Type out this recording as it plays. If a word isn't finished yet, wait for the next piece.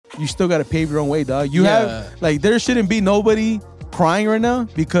you still got to pave your own way, dog. You have, like, there shouldn't be nobody crying right now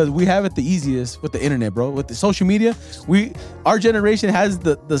because we have it the easiest with the internet, bro. With the social media, our generation has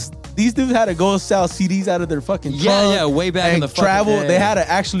these dudes had to go sell CDs out of their fucking trunk way back in the travel. fucking day. They had to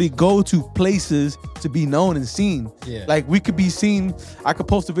actually go to places to be known and seen. Yeah. Like, we could be seen. I could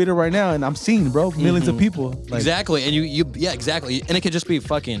post a video right now and I'm seen, bro. Millions of people. Like, exactly. And you exactly. And it could just be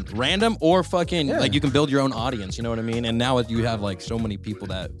fucking random or fucking like you can build your own audience. You know what I mean? And now you have like so many people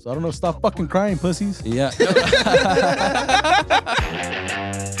that. So I don't know. Stop fucking crying, pussies. Yeah.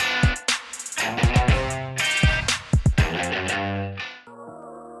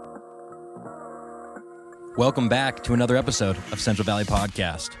 Welcome back to another episode of Central Valley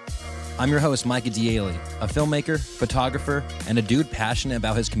Podcast. I'm your host, Micah D'Ailey, a filmmaker, photographer, and a dude passionate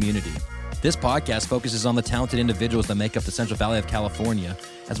about his community. This podcast focuses on the talented individuals that make up the Central Valley of California,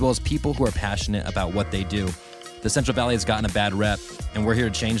 as well as people who are passionate about what they do. The Central Valley has gotten a bad rep, and we're here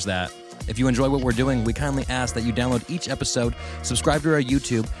to change that. If you enjoy what we're doing, we kindly ask that you download each episode, subscribe to our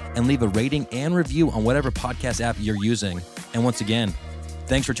YouTube, and leave a rating and review on whatever podcast app you're using. And once again,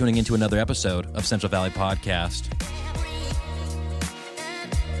 thanks for tuning into another episode of Central Valley Podcast.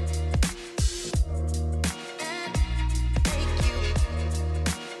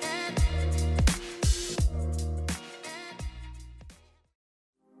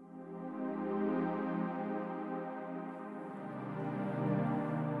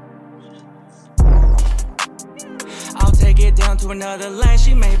 I'll take it down to another lane.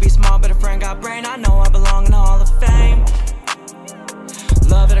 She may be small, but her friend got brain. I know I belong in the Hall of Fame.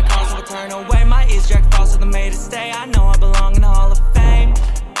 Love at a cost, will turn away. My East Jack Frost the made it stay. I know I belong in the Hall of Fame.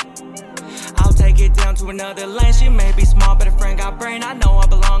 I'll take it down to another lane. She may be small, but her friend got brain. I know I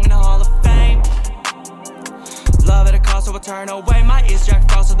belong in the Hall of Fame. Love at a cost, will turn away. My East Jack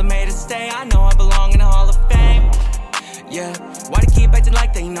Frost the made it stay. I know I belong in the Hall of Fame. Yeah, why they keep acting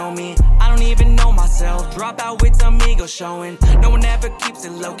like they know me? I don't even know myself. Drop out with some ego showing. No one ever keeps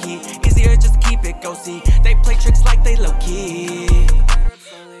it low key. Easier just keep it ghosty. They play tricks like they low key.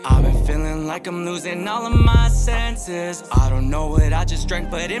 I've been feeling like I'm losing all of my senses. I don't know what I just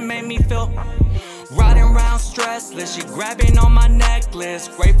drank, but it made me feel riding around stressless. She grabbing on my necklace.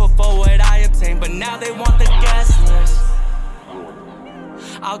 Grateful for what I obtained, but now they want the guest list.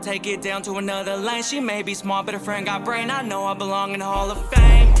 I'll take it down to another lane. She may be smart, but her friend got brain. I know I belong in the Hall of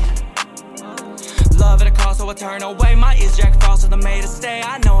Fame. Love at a cost, so I turn away. My East Jack Frost the made it stay.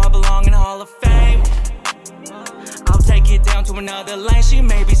 I know I belong in the Hall of Fame. I'll take it down to another lane. She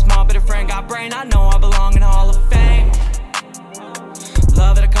may be smart, but her friend got brain. I know I belong in the Hall of Fame.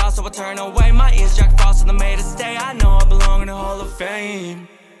 Love at a cost, so I turn away. My East Jack Frost the made it stay. I know I belong in the Hall of Fame.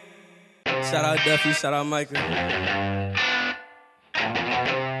 Shout out Duffy, shout out Micah.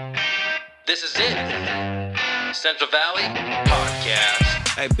 This is it. Central Valley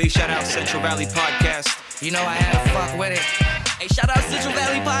Podcast. Hey, big shout out Central Valley Podcast. You know I had to fuck with it. Hey, shout out Central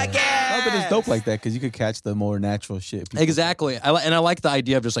Valley Podcast. No, but it's dope like that because you could catch the more natural shit. Exactly. I like the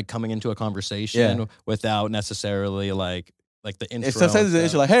idea of just like coming into a conversation without necessarily like the intro. It's sometimes the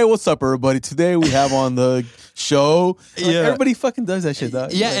issue like, hey, what's up, everybody? Today we have on the show. Like, everybody fucking does that shit,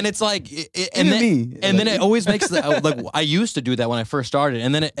 dog. Yeah, like, and it's like, and then it always makes the like. I used to do that when I first started,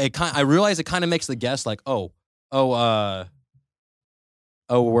 and then I realized it kind of makes the guest like, we're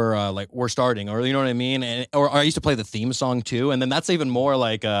starting, or you know what I mean, or I used to play the theme song too, and then that's even more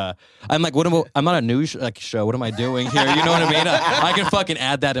like I'm like, I'm not a news show. What am I doing here? You know what I mean? I can fucking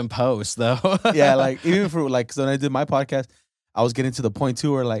add that in post though. Yeah, like even for like, so when I did my podcast, I was getting to the point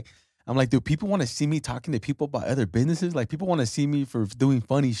too where like, I'm like, dude, people want to see me talking to people about other businesses. Like, people want to see me for doing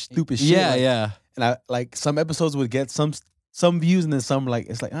funny, stupid shit. Yeah, like, yeah. And I like some episodes would get some views, and then some like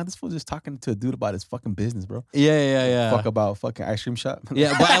it's like, this fool's just talking to a dude about his fucking business, bro. Yeah. Fuck about fucking ice cream shop.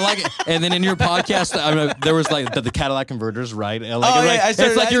 Yeah, but I like it. And then in your podcast, I mean, there was like the Cadillac converters, right? Like,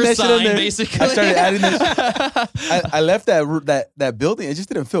 it's like your sign, basically. I started adding this. I left that building. It just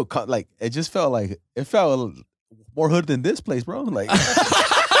didn't feel like it just felt like it felt more hood than this place, bro. Like.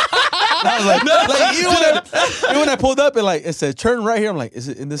 I was like, even when I pulled up and like it said turn right here, I'm like, is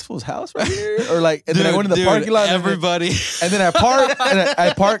it in this fool's house right here? Or like, and then I went in the parking lot. Everybody. And then I park and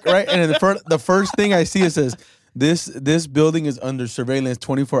I park right, and then the first thing I see it says, This building is under surveillance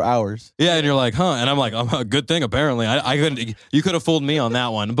 24 hours. Yeah, and you're like, huh? And I'm like, a good thing apparently. I couldn't. You could have fooled me on that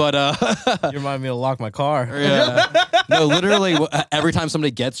one, but you remind me to lock my car. Yeah. No, literally, every time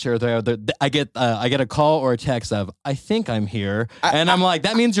somebody gets here, I get a call or a text of, I think I'm here, and I'm like,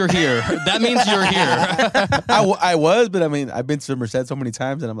 that means you're here. That means you're here. I was, but I mean, I've been to Merced so many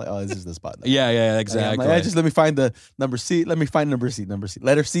times, and I'm like, oh, this is the spot. Yeah, exactly. Like, just let me find the number C. Let me find number C.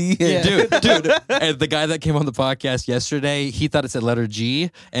 Letter C. Yeah. Dude. And the guy that came on the podcast yesterday, he thought it said letter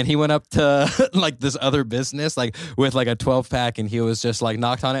G, and he went up to like this other business, like with like a 12-pack, and he was just like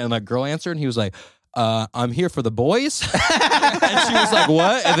knocked on it, and a girl answered, and he was like, I'm here for the boys. And she was like,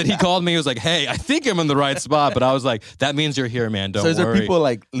 what? And then he called me. He was like, hey, I think I'm in the right spot. But I was like, that means you're here, man. Don't worry. So is there people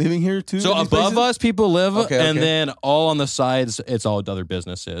like living here too? So above us, people live. Okay, and then all on the sides, it's all other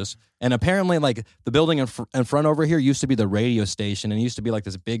businesses. And apparently, like, the building in front over here used to be the radio station. And it used to be like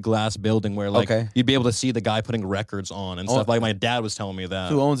this big glass building where, like, you'd be able to see the guy putting records on and stuff. Like, my dad was telling me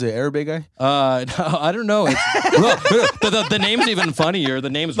that. Who owns it? Arabic guy? No, I don't know. The name's even funnier.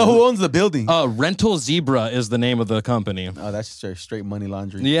 The name's... No, who owns the building? Rental Zebra is the name of the company. Oh, that's straight money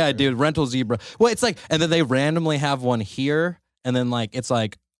laundering. Yeah, dude, Rental Zebra. Well, it's like, and then they randomly have one here, and then, like, it's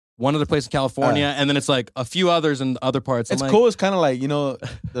like one other place in California, and then it's like a few others in other parts. It's cool. It's kind of like, you know,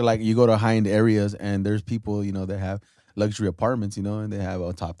 they're like, you go to high-end areas, and there's people, you know, that have luxury apartments, you know, and they have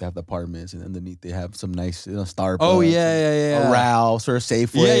on top, they have the apartments, and underneath they have some nice, you know, Starbucks. Oh, yeah. A Ralph's or a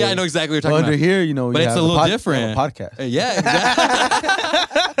Safeway. Yeah, I know exactly what you're talking under about. here, you know, but it's a little different. Podcast. Yeah, exactly.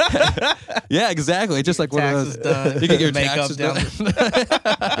 Yeah, exactly. It's just like one of those. Done. You get your Makeup taxes down.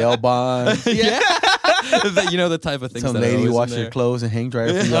 Bail bond. Yeah. You know, the type of things Some that lady are wash in there. your clothes and hang dryer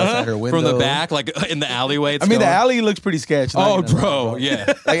for you outside her window. From the back, like in the alleyway. I mean, the alley looks pretty sketchy. Oh, bro, yeah.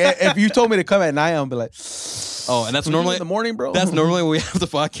 Like, if you told me to come at night, I'd be like, oh, and that's normally in the morning, bro. That's normally when we have the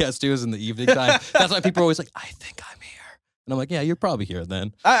podcast too, is in the evening time. That's why people are always like, I think I'm here. And I'm like, yeah, you're probably here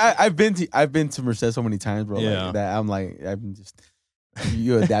then. I've been to Merced so many times, bro. Yeah. Like, that I'm like, I'm just,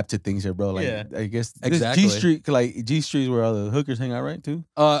 you adapt to things here, bro. Like, Yeah. I guess this Exactly. G Street is where all the hookers hang out, right? Too.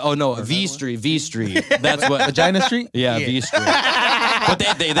 Oh no, V Street. That's what. Vagina Street. Yeah, Yeah. V Street. But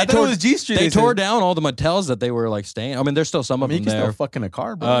they I thought tore it was G Street. They said. tore down all the motels that they were like staying. I mean, there's still some I mean, of you them can there. still fuck in a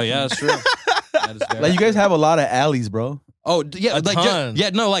car, bro. Oh yeah, that's true. That is very Like, you guys true. have a lot of alleys, bro. Oh yeah, A like ton.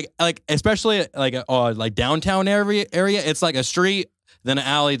 like especially like downtown area. It's like a street, then an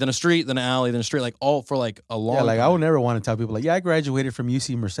alley, then a street, then an alley, then a street, like all for like a long. Yeah, like I time. would never want to tell people like, yeah, I graduated from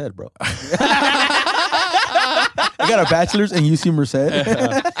UC Merced, bro. I got a bachelor's in UC Merced.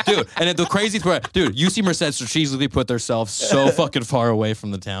 Dude, and the crazy part, dude, UC Merced strategically put themselves so fucking far away from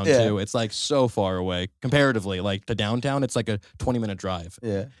the town too. It's like so far away comparatively, like to downtown. It's like a 20-minute drive.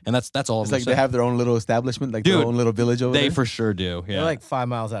 Yeah, and that's all. it's like they have their own little establishment, like Dude, their own little village over They there. for sure do. Yeah, They're like 5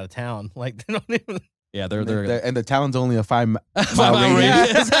 miles out of town. Like, they don't even. yeah, And they're and the town's only a 5 mile 5 mile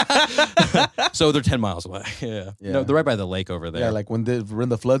radius. radius. So they're 10 miles away. Yeah. Yeah. No, they're right by the lake over there. Yeah, like when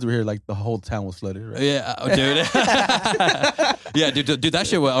the floods were here, like the whole town was flooded, right? Yeah, oh, dude. Yeah, dude, that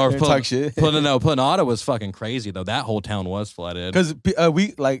shit was. Or Talk shit. Planada was fucking crazy though. That whole town was flooded. Because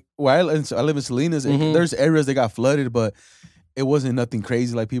we like where I live in Salinas. Mhm. There's areas that got flooded, but it wasn't nothing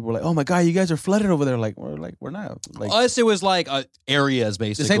crazy. Like people were like, "Oh my god, you guys are flooded over there!" Like we're not. Like Us, it was like areas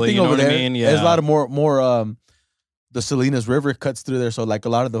basically. the same thing you know over what there. I mean? Yeah. There's a lot of more. The Salinas River cuts through there, so like a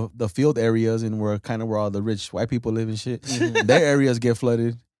lot of the field areas and where all the rich white people live and shit, their areas get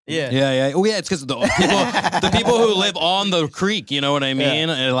flooded. Yeah. Yeah. Oh, yeah. It's because the people who live on the creek. You know what I mean?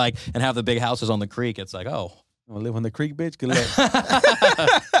 And have the big houses on the creek. It's like, oh. I live on the creek, bitch. Good luck.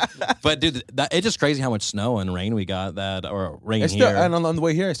 But dude, it's just crazy how much snow and rain we got or rain It's here. still, and on the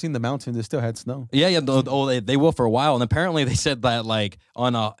way here, I seen the mountains. They still had snow. Yeah. They will for a while, and apparently they said that like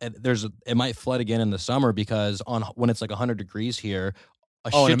it might flood again in the summer because when it's like 100 degrees here,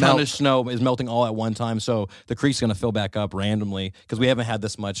 a shit ton of snow is melting all at one time, so the creek's gonna fill back up randomly because we haven't had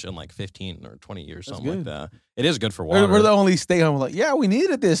this much in like 15 or 20 years, something like that. It is good for water. We're the only state home like, yeah, we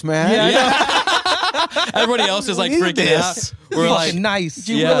needed this, man. Yeah. Everybody else is like freaking out. We're like, nice.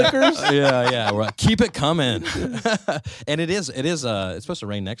 yeah. We're like, keep it coming. And it's supposed to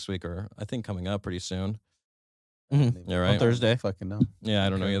rain next week, or I think coming up pretty soon. Mm-hmm. Yeah, right. On Thursday. Fucking no. Yeah, I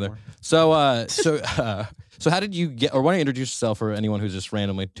don't know either. So how did you get? Or why don't you introduce yourself for anyone who's just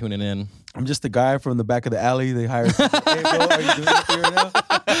randomly tuning in? I'm just the guy from the back of the alley. They hired. Hey, bro, are you doing this here now?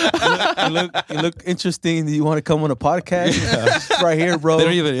 You look interesting. Do you want to come on a podcast? Just right here, bro. They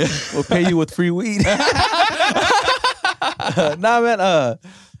don't even. We'll pay you with free weed. Nah, man.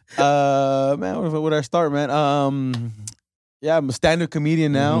 Man, where would I start, man? Yeah, I'm a stand-up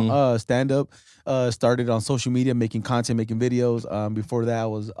comedian now. Mhm. Stand-up. Started on social media, making content, making videos. Before that,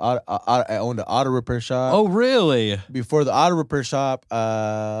 I owned an auto repair shop. Oh, really? Before the auto repair shop,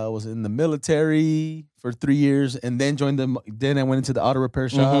 I was in the military for 3 years, and then Then I went into the auto repair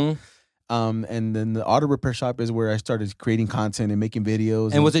shop. Mhm. And then the auto repair shop is where I started creating content and making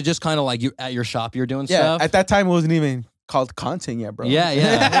videos. And was it just kind of like you at your shop you're doing yeah, stuff? at that time it wasn't even called content yet, bro.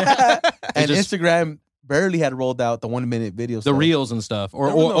 Yeah. And just- Instagram barely had rolled out the 1 minute videos. The reels and stuff. Or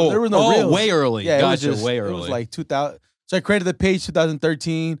there was no reels. way early. Yeah, Gotcha, way It early. was like 2000. So I created the page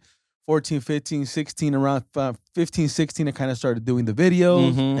 2013. 14, 15, 16, around 15, 16, I kind of started doing the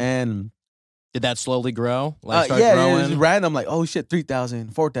videos. And did that slowly grow? Like start yeah, growing? it was random. Like, oh shit,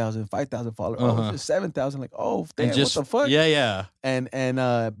 3,000, 4,000, 5,000 followers. Oh, 7,000. Like, oh, damn, what the fuck? Yeah. And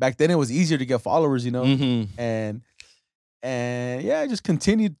back then it was easier to get followers, you know. And yeah, I just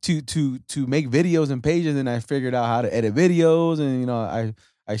continued to make videos and pages, and I figured out how to edit videos, and you know,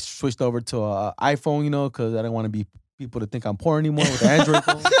 I switched over to an iPhone, you know, because I didn't want to be people to think I'm poor anymore with the Android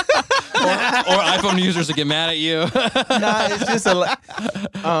phone. or iPhone users to get mad at you. Nah, it's just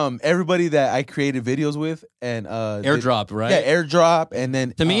everybody that I created videos with and AirDrop, right? Yeah, AirDrop, and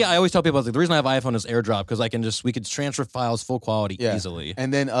then to me, I always tell people like the reason I have iPhone is AirDrop because we could transfer files full quality easily.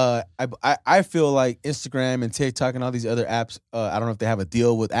 And then I feel like Instagram and TikTok and all these other apps, I don't know if they have a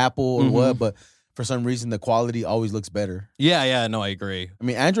deal with Apple or what, but for some reason the quality always looks better. Yeah, no, I agree. I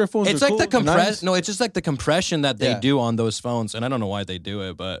mean, Android phones it's are like cool, the nice. No, it's just like the compression that they do on those phones, and I don't know why they do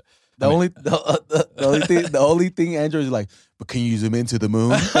it, but the only thing Android is like, but can you zoom into the moon?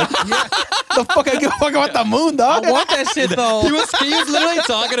 The fuck I give a fuck about the moon, dog? I want that shit though. He was literally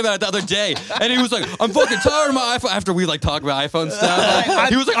talking about it the other day, and he was like, "I'm fucking tired of my iPhone." After we like talk about iPhone stuff,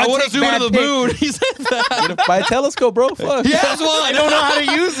 he was like, "I want to zoom into the moon." He said that. Buy a telescope, bro. Fuck. Yeah, that's why I don't know how to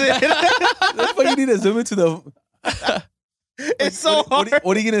use it. That's why you need to zoom into the. It's so hard.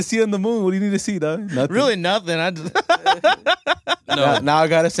 What are you gonna see on the moon? What do you need to see, dog? Nothing. Really nothing. I just Now I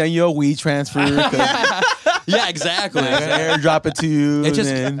gotta send you a Wii transfer. Yeah, I I exactly. gotta airdrop it to you.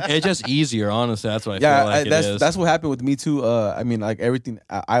 It's just easier, honestly. That's what I feel like it is. That's what happened with me too. I mean, like everything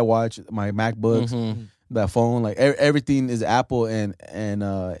I watch, my MacBooks, that phone, like everything is Apple, and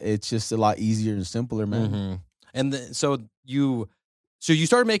it's just a lot easier and simpler, man. And so you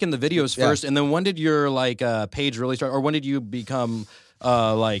started making the videos first, and then when did your like page really start, or when did you become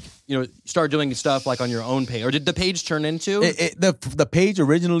like, you know, start doing stuff like on your own page, or did the page turn into the page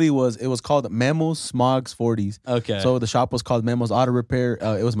originally was called Memo's Smogs 40s. Okay. So the shop was called Memo's Auto Repair.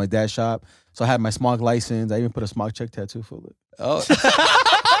 It was my dad's shop, so I had my Smog license. I even put a Smog check tattoo for it. Oh.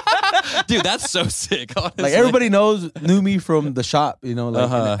 Dude, that's so sick. Honestly. Like everybody knew me from the shop, you know.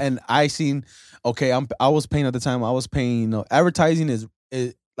 Like, and I seen. Okay, I was paying at the time. I was paying. You know, advertising is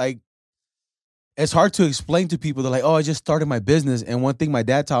like. It's hard to explain to people. They're like, "Oh, I just started my business." And one thing my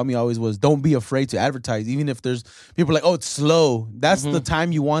dad taught me always was, "Don't be afraid to advertise, even if there's people like, oh, it's slow." That's the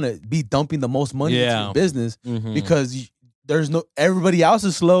time you want to be dumping the most money into your business because there's no everybody else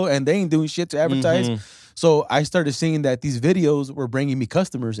is slow and they ain't doing shit to advertise. So I started seeing that these videos were bringing me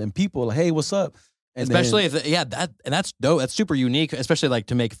customers and people. Like, hey, what's up? And especially that's dope. That's super unique, especially like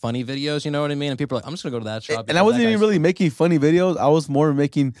to make funny videos. You know what I mean? And people are like, I'm just gonna go to that shop. And I wasn't even really making funny videos. I was more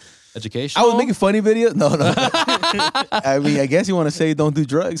making educational. I was making funny videos. No. I mean, I guess you want to say don't do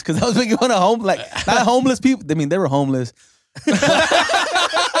drugs because I was making fun of not homeless people. I mean, they were homeless.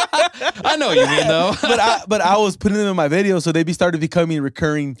 I know what you mean though. but I was putting them in my videos, so they started becoming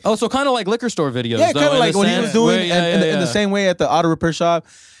recurring. Oh, so kind of like liquor store videos. Yeah, kind of like what he was doing, in the same way at the auto repair shop.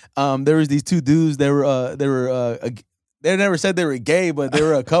 There was these two dudes. They never said they were gay, but they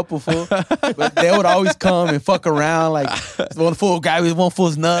were a couple fool. But they would always come and fuck around. Like one fool guy with one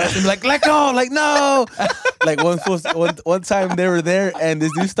fool's nuts and be like, let go, like no. Like one time they were there and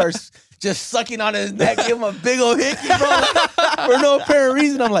this dude starts just sucking on his neck, give him a big old hickey, bro, for no apparent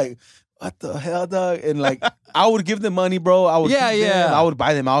reason. I'm like, what the hell, dog? And like, I would give them money, bro. I would feed them. I would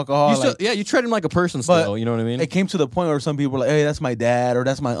buy them alcohol. You treat him like a person still. You know what I mean? It came to the point where some people were like, hey, that's my dad or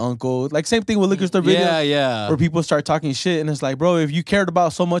that's my uncle. Like same thing with liquor store videos. Yeah. Where people start talking shit and it's like, bro, if you cared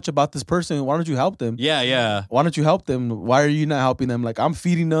about so much about this person, why don't you help them? Yeah. Why don't you help them? Why are you not helping them? Like I'm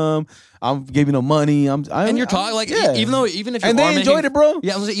feeding them. I'm giving them money. And you're talking like, even if you and they enjoyed it, bro.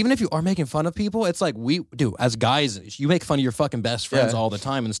 Yeah, even if you are making fun of people, it's like we do as guys. You make fun of your fucking best friends all the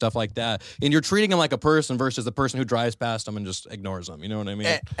time and stuff like that, and you're treating them like a person versus the person who drives past them and just ignores them. You know what I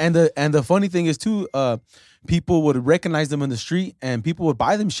mean? And the funny thing is too, people would recognize them in the street and people would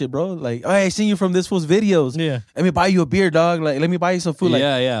buy them shit, bro. Like, oh, hey, I seen you from this fool's videos. Yeah, let me buy you a beer, dog. Like, let me buy you some food.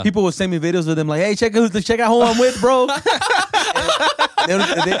 Like, people would send me videos of them. Like, hey, check out who I'm with, bro.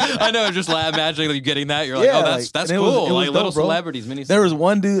 I know, just imagining you getting that. You're like, that's cool. It was like little celebrities, mini. There was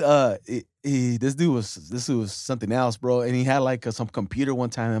one dude. This dude was something else, bro. And he had like some computer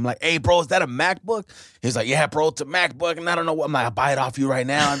one time. I'm like, hey, bro, is that a MacBook? He's like, yeah, bro, it's a MacBook, and I don't know what. I'm like, I'll buy it off you right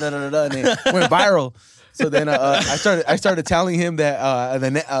now. And it went viral. So then I started telling him that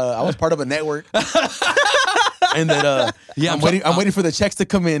I was part of a network. And then Yeah, I'm waiting for the checks to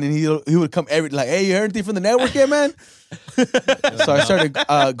come in, and he would come like, hey, you heard anything from the network yet, man? So I started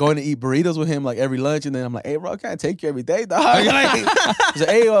going to eat burritos with him like every lunch, and then I'm like, hey, bro, I can't take you every day, dog. He's like,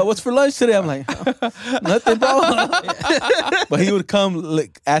 hey, what's for lunch today? I'm like, nothing, bro. But he would come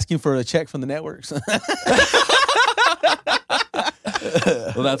like, asking for a check from the networks.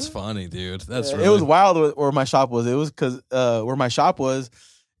 Well, that's funny, dude. That's really... It was wild where my shop was. It was because where my shop was,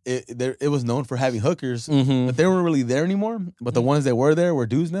 it was known for having hookers, but they weren't really there anymore. But the ones that were there were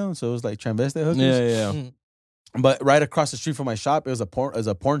dudes now, so it was like transvestite hookers. Yeah. But right across the street from my shop, it was a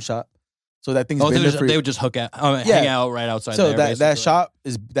porn shop. So that thing's been there for... they would just hang out right outside. So there, that shop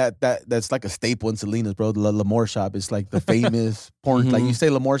is that's like a staple in Salinas, bro. The L'Amour shop is like the famous porn. Like you say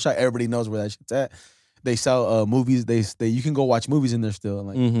L'Amour shop, everybody knows where that shit's at. They sell movies. They you can go watch movies in there still,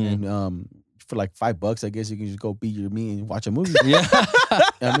 like and for like $5, I guess you can just go beat your meat and watch a movie. Yeah, You know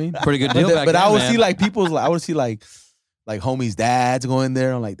what I mean, pretty good deal. But I would see like people's. I would see like homies' dads going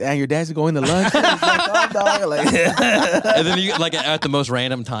there. I'm like, damn, your dad's going to lunch. Like, oh, dog. Like, and then you like at the most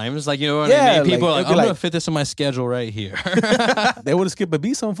random times, like you know what I mean. People are like, I'm gonna fit this in my schedule right here. They would have skipped a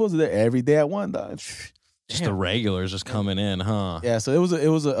beat. Some fools there every day at one, dog. Just the regulars just coming in, huh? Yeah.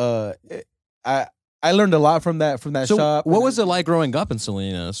 So I learned a lot from that shop. What was it like growing up in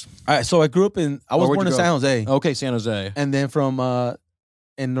Salinas? All right, so I grew up I was born in San Jose. Okay, San Jose. And then from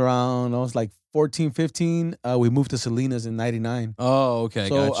in around I was like 14, 15, we moved to Salinas in 99. Oh, okay,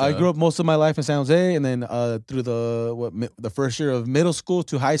 so gotcha. I grew up most of my life in San Jose, and then through the first year of middle school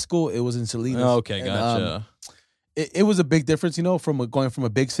to high school, it was in Salinas. Okay, gotcha. It was a big difference, from going from a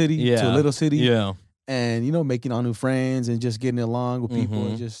big city to a little city. Yeah. And making all new friends and just getting along with people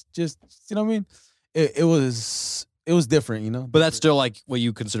and just you know what I mean? It was different, But that's still like what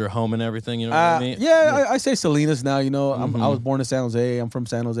you consider home and everything, you know what I mean? Yeah, I say Salinas now, I was born in San Jose. I'm from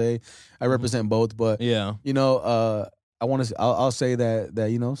San Jose. I represent both, but yeah, I'll say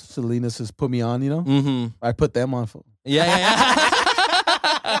that Salinas has put me on, I put them on. Yeah.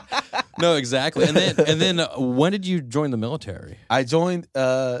 No, exactly. And then when did you join the military? I joined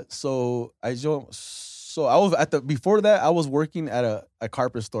So I was before that I was working at a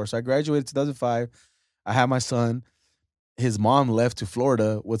carpet store. So I graduated 2005. I had my son. His mom left to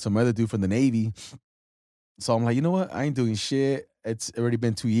Florida with some other dude from the Navy. So I'm like, you know what? I ain't doing shit. It's already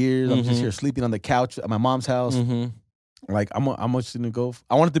been 2 years. I'm just here sleeping on the couch at my mom's house. Like I'm just gonna go.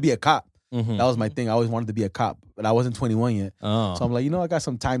 I wanted to be a cop. That was my thing. I always wanted to be a cop, but I wasn't 21 yet. Oh. So I'm like, I got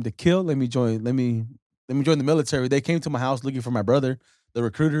some time to kill. Let me join the military. They came to my house looking for my brother, the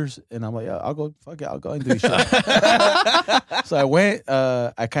recruiters, and I'm like, yeah, I'll go. Fuck it, I'll go and do shit. So I went.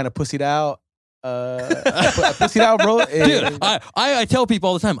 I kind of pussied out. I pussied out, bro. Dude, I tell people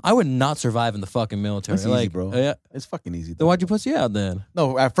all the time, I would not survive in the fucking military. It's easy, bro. Yeah. It's fucking easy. Then why'd you pussy out then?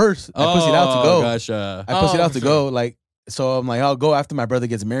 No, at first I pussied out to go. Gotcha. I pussied out to go. Like, so I'm like, I'll go after my brother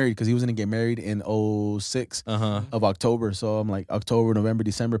gets married because he was gonna get married in 06 of October. So I'm like, October, November,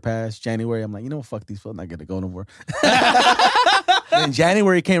 December passed. January, I'm like, fuck these folks, not gonna go no more. Then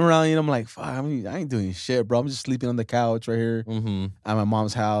January came around, I'm like, fuck, I ain't doing shit, bro. I'm just sleeping on the couch right here at my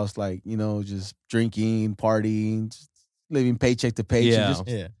mom's house, like, just drinking, partying, just living paycheck to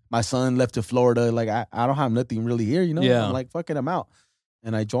paycheck. My son left to Florida. Like, I don't have nothing really here, Yeah. I'm like, fucking, I'm out.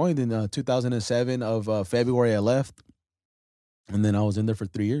 And I joined in 2007 of February. I left. And then I was in there for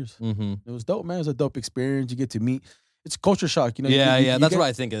 3 years. It was dope, man. It was a dope experience. You get to meet. It's culture shock, you That's what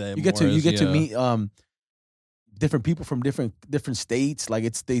I think of it. You get to meet different people from different states. Like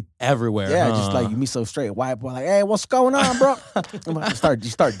it's everywhere. Yeah, just like you meet some straight white boy. Like, hey, what's going on, bro? You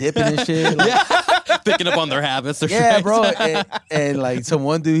start dipping and shit. Like, picking up on their habits. Bro. And like some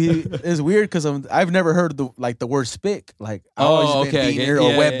one dude, it's weird because I've never heard the word spick. Like I always been beaten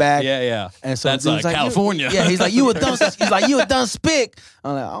or wetback. Yeah. And so that's like California. He's like, you a dumb spick.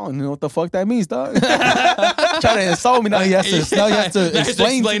 I'm like, I don't know what the fuck that means, dog. Trying to insult me now. He has to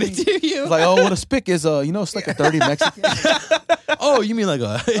explain it to you. It's like, oh, what a spick is. It's like a dirty Mexican. Oh, you mean like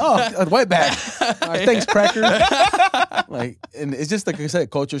a wetback? Right, thanks, cracker. Like, and it's just like I said,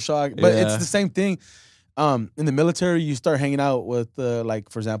 culture shock. But it's the same thing. In the military, you start hanging out with, like,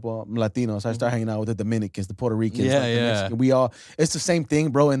 for example, Latinos. I start hanging out with the Dominicans, the Puerto Ricans, the Mexicans. It's the same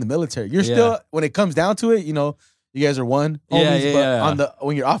thing, bro. In the military, you're still, when it comes down to it, you guys are one. But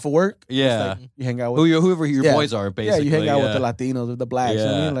when you're off of work, like you hang out with whoever your boys are, basically. Yeah, you hang out with the Latinos, with the blacks. You know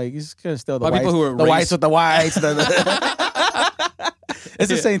what I mean? Like, it's kind of still the whites. People who are the whites with the whites. It's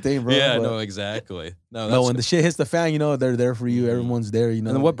the same thing, bro. Yeah, no, exactly. No, when the shit hits the fan, they're there for you. Everyone's there, And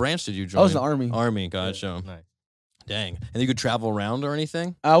then what branch did you join? I was in the Army. Army, gotcha. Nice. Dang. And you could travel around or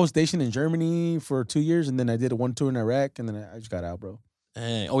anything? I was stationed in Germany for 2 years, and then I did one tour in Iraq, and then I just got out, bro.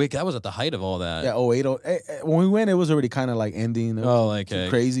 Dang. Oh, wait, that was at the height of all that. Yeah, 08. When we went, it was already kind of like ending. It was okay.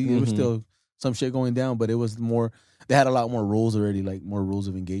 crazy. It was still some shit going down, but it was more. They had a lot more rules already, like more rules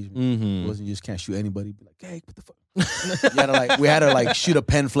of engagement. It wasn't you just can't shoot anybody. Be like, hey, what the fuck? We had to like shoot a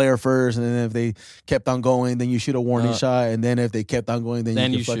pen flare first, and then if they kept on going, then you shoot a warning shot, and then if they kept on going,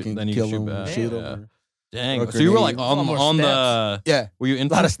 then you fucking kill them, shoot them. Dang. So you were like on the Were you in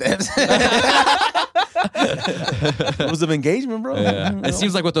a lot of steps? Rules of engagement, bro. Yeah. It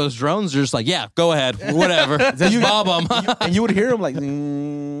seems like with those drones, you're just like, yeah, go ahead, whatever. Just bob them. And you would hear them like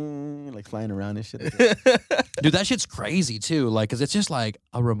flying around and shit. Dude, that shit's crazy too. Like, cause it's just like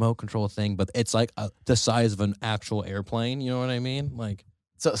a remote control thing, but it's like the size of an actual airplane. You know what I mean? Like,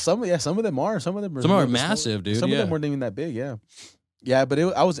 so some of them are. Some of them are massive, dude. Some of them weren't even that big. Yeah. But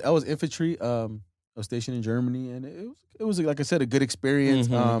I was infantry. I was stationed in Germany, and it was like I said, a good experience.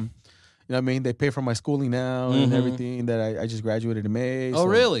 You know what I mean? They pay for my schooling now and everything that I just graduated in May. Oh,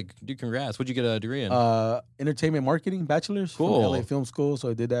 really? Dude, congrats. What'd you get a degree in? Entertainment marketing, bachelor's from Cool. LA Film School. So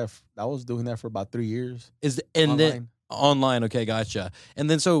I did that. I was doing that for about 3 years. Online. Okay, gotcha. And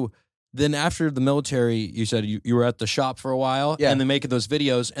then after the military, you said you were at the shop for a while and then making those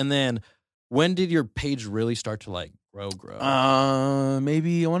videos. And then when did your page really start to like grow?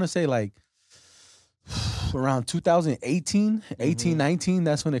 Maybe I want to say like around 2018, 19,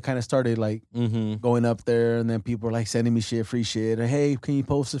 that's when it kind of started like going up there, and then people were like sending me shit, free shit. Hey, can you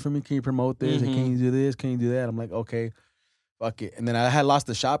post this for me? Can you promote this? And can you do this? Can you do that? I'm like, okay, fuck it. And then I had lost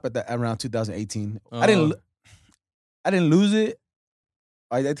the shop around 2018. I didn't lose it.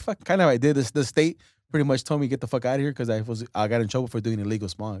 I did. The state pretty much told me get the fuck out of here because I got in trouble for doing illegal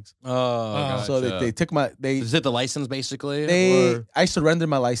smogs. Oh, gotcha. So they took is it the license basically? I surrendered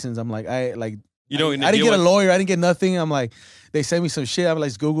my licenence. I'm like I didn't get a lawyer. I didn't get nothing. I'm like, they sent me some shit. I'm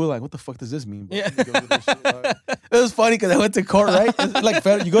like, Google, like, what the fuck does this mean, bro? It was funny because I went to court, right? It's like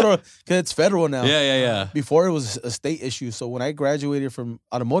you go to, because it's federal now. Yeah. Before it was a state issue. So when I graduated from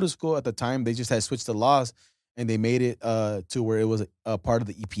automotive school at the time, they just had switched the laws and they made it to where it was a part of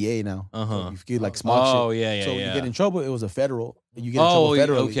the EPA now. So you get like smog shit. Oh, yeah. So when you get in trouble, it was a federal. You get in trouble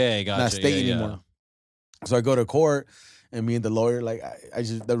federally. Okay, gotcha. Not state anymore. So I go to court. And me and the lawyer, like,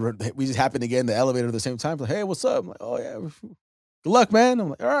 we just happened to get in the elevator at the same time. Like, hey, what's up? I'm like, oh yeah, good luck, man. I'm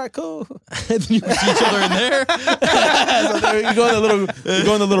like, all right, cool. And you see each other in there. So there you go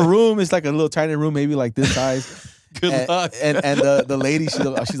in the little room. It's like a little tiny room, maybe like this size. Good luck. And the lady,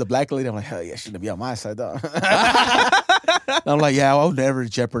 she's a black lady. I'm like, hell yeah, she's gonna be on my side, though. I'm like, yeah, I'll never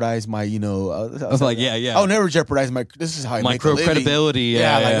jeopardize my, I was like, yeah. I'll never jeopardize this is how I make a living. Credibility.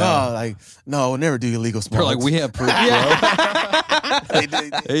 Yeah. No, we'll never do illegal smoke. They're like, we have proof, bro. They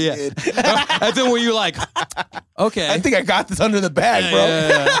did. And then were you like, okay. I think I got this under the bag, bro.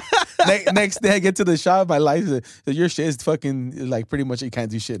 Yeah. Next day I get to the shop, my license, so your shit is fucking like pretty much you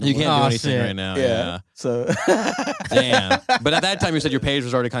can't do shit. You can't do anything right now. Yeah. So damn. But at that time you said your page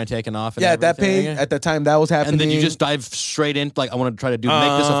was already kind of taken off. And at that page, at that time that was happening. And then you just dive straight in, like I want to try to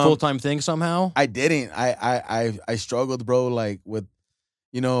make this a full-time thing somehow. I didn't. I struggled, bro. Like with,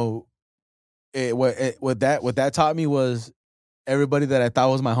 what that taught me was everybody that I thought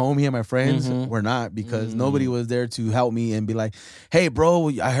was my homie and my friends were not, because nobody was there to help me and be like, hey,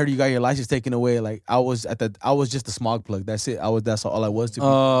 bro, I heard you got your license taken away. Like I was just a smog plug. That's it. That's all I was to be.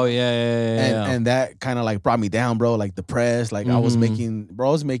 Oh yeah. And that kind of like brought me down, bro. Like depressed. Like I was making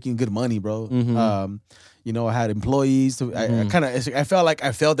good money, bro. I had employees. I felt like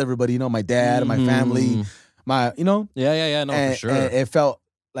I failed everybody. My dad, my family, my. No, for sure. And it felt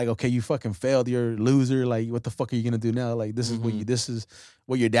like, okay, you fucking failed. You're a loser. Like, what the fuck are you gonna do now? Like, this is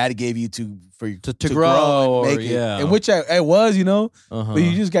what your daddy gave you to grow and make it. And which I was, but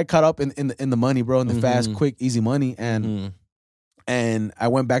you just got caught up in the money, bro, in the fast, quick, easy money. And I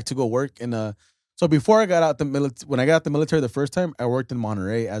went back to go work. And so before I got out when I got out the military the first time, I worked in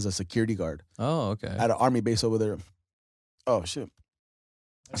Monterey as a security guard. Oh, okay. At an army base over there. Oh shit.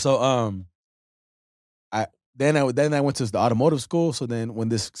 So Then I went to the automotive school. So then when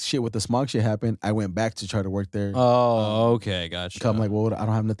this shit with the smog shit happened, I went back to try to work there. Oh, okay, gotcha. So I'm like, well, I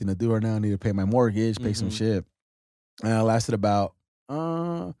don't have nothing to do right now. I need to pay my mortgage, pay some shit. And I lasted about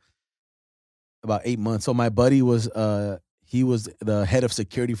 8 months. So my buddy was he was the head of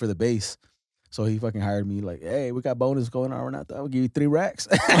security for the base. So he fucking hired me like, hey, we got bonus going on right now. I'll give you 3 racks.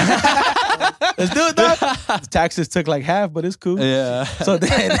 Let's do it, dog. The taxes took like half, but it's cool. Yeah. So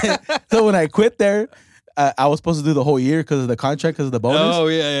when I quit there, I was supposed to do the whole year because of the contract, because of the bonus. Oh,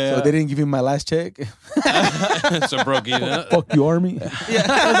 yeah. So they didn't give me my last check. So broke even. Fuck you, Army.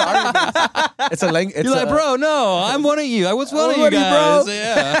 Yeah. It's a language. You're like, bro, no, I'm one of you. I was one of you guys. Bro.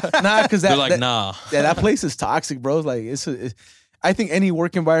 Yeah. Nah, because they're like, nah. Yeah, that place is toxic, bro. Like, I think any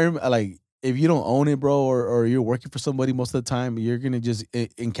work environment, like if you don't own it, bro, or you're working for somebody most of the time, you're gonna just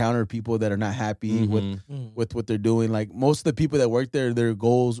encounter people that are not happy with what they're doing. Like most of the people that work there, their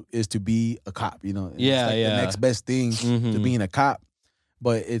goals is to be a cop. You know, and Yeah, it's like the next best thing to being a cop.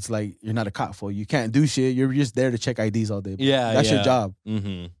 But it's like you're not a cop for you can't do shit. You're just there to check IDs all day. Bro. Yeah, that's your job.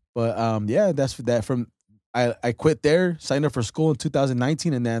 But yeah, that's that. From I quit there, signed up for school in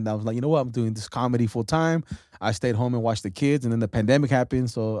 2019, and then I was like, you know what, I'm doing this comedy full time. I stayed home and watched the kids, and then the pandemic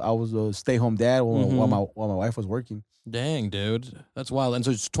happened, so I was a stay-home dad while my wife was working. Dang, dude, that's wild. And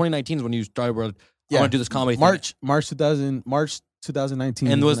so it's 2019 is when you started. I want to do this comedy. March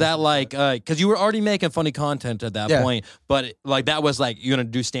 2019. And was that like because you were already making funny content at that point, but like that was like you gonna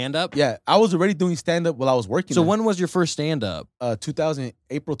do stand up? Yeah, I was already doing stand up while I was working. So when was your first stand up?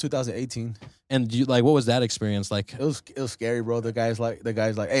 April 2018. And you, like, what was that experience like? It was scary, bro. The guy's like,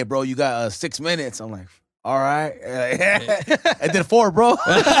 hey, bro, you got 6 minutes. I'm like, all right. I did 4, bro.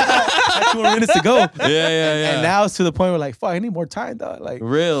 I had 2 more minutes to go. Yeah. And now it's to the point where like, fuck, I need more time, dog. Like,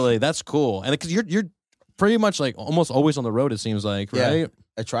 really, that's cool. And because you're pretty much like almost always on the road, it seems like, right?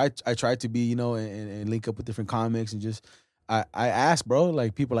 Yeah. I tried to be, you know, and link up with different comics and just. I asked, bro,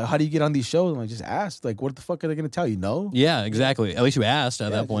 like people like, how do you get on these shows? I'm like, just ask. Like, what the fuck are they gonna tell you? No. Yeah, exactly. At least you asked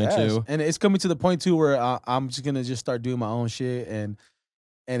at that point too. And it's coming to the point too where I'm just gonna just start doing my own shit, and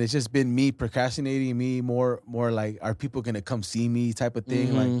it's just been me procrastinating, me more like, are people gonna come see me type of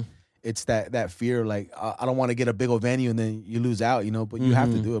thing? Like, it's that fear, like I don't want to get a big old venue and then you lose out, you know. But you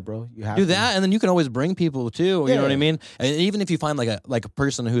have to do it, bro. You have do to. that, and then you can always bring people too. You know what I mean? And even if you find like a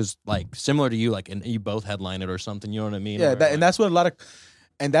person who's like similar to you, like and you both headline it or something. You know what I mean? Yeah, and that's what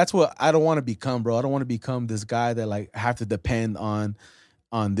that's what I don't want to become, bro. I don't want to become this guy that like have to depend on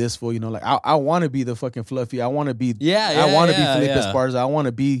this fool. You know, like I want to be the fucking fluffy. I want to be. I want to be Felipe Esparza. I want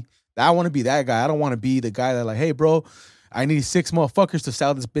to be that guy. I don't want to be the guy that like, hey, bro, I need 6 motherfuckers to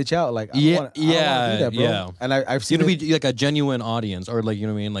sell this bitch out. Like, I don't want to do that, bro. Yeah. And I've seen you to be like a genuine audience, or like, you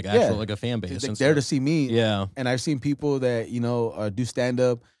know what I mean, like actual like a fan base. They're there to see me. Yeah. And I've seen people that, you know, do stand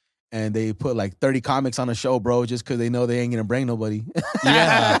up and they put like 30 comics on a show, bro, just because they know they ain't gonna bring nobody.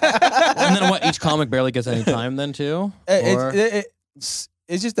 Yeah. And then what? Each comic barely gets any time then too. It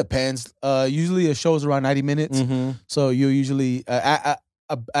just depends. Usually a show's around 90 minutes, so you usually a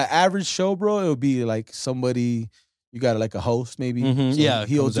average show, bro, it would be like somebody. You got like a host maybe. So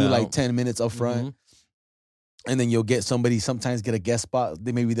he'll do like 10 minutes up front. And then you'll get somebody, sometimes get a guest spot.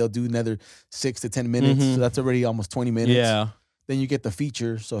 Maybe they'll do another 6 to 10 minutes. So that's already almost 20 minutes. Yeah. Then you get the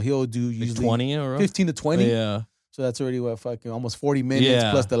feature. So he'll do usually 20 or 15 to 20. Yeah. So that's already what fucking almost 40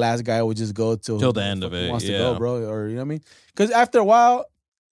 minutes. Plus the last guy would just go till the end of it. Wants to go, bro. Or you know what I mean? Because after a while,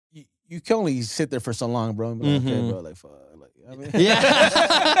 you can only sit there for so long, bro. And be like, okay, bro, like fuck. I mean,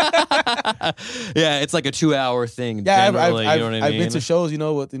 yeah, it's like a 2-hour thing. Yeah, you know what I mean? I've been to shows, you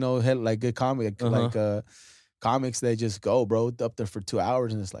know, with had like good comic, like comics that just go, bro, up there for 2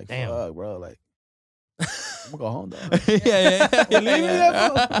 hours, and it's like, fuck, bro, like I'm gonna go home, dog. Yeah. You leave me there,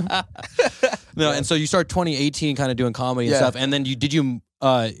 bro? No, and so you start 2018, kind of doing comedy and stuff, and then you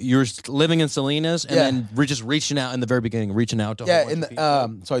were living in Salinas, and then just reaching out in the very beginning, reaching out to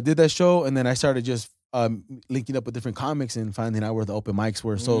so I did that show, and then I started just. Linking up with different comics and finding out where the open mics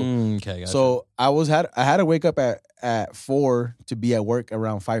were. So, gotcha. So I had to wake up at 4 to be at work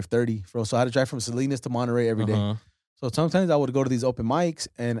around 5:30. So I had to drive from Salinas to Monterey every day. So sometimes I would go to these open mics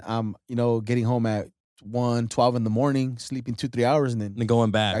and I'm, you know, getting home at 1:12 in the morning, sleeping 2-3 hours, and then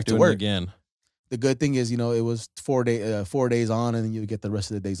going back to work again. The good thing is, you know, it was 4 days on, and then you get the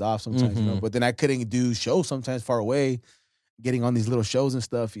rest of the days off sometimes. You know, but then I couldn't do shows sometimes far away. Getting on these little shows and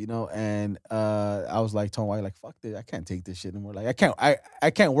stuff, you know, and I was like, telling White, like, fuck this, I can't take this shit anymore. Like, I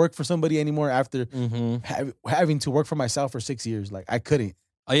can't work for somebody anymore after having to work for myself for 6 years. Like, I couldn't.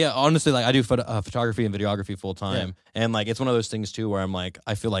 Yeah, honestly, like I do photography and videography full time, and like it's one of those things too where I'm like,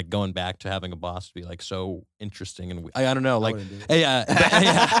 I feel like going back to having a boss would be like so interesting, and I don't know, like and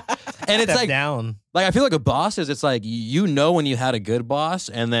it's like down. Like I feel like a boss is, it's like you know when you had a good boss,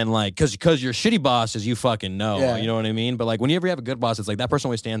 and then like because your shitty bosses you fucking know, you know what I mean. But like whenever you have a good boss, it's like that person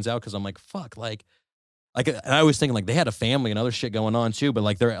always stands out because I'm like fuck, like and I was thinking like they had a family and other shit going on too, but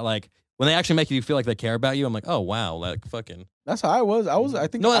like they're like. When they actually make you feel like they care about you, I'm like, oh wow, like fucking. That's how I was. I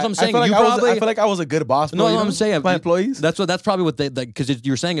think. No, that's what I'm saying. I feel like I was a good boss. No, I'm saying my employees. That's probably what they because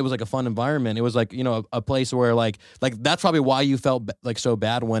you were saying it was like a fun environment. It was like, you know, a place where like that's probably why you felt like so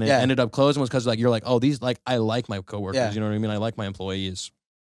bad when it ended up closing, was because like you're like, oh, these like I like my coworkers. Yeah. You know what I mean? I like my employees.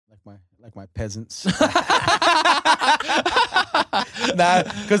 Like my peasants. Nah,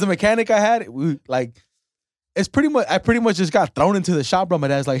 because the mechanic I had, it's pretty much. I pretty much just got thrown into the shop, bro. My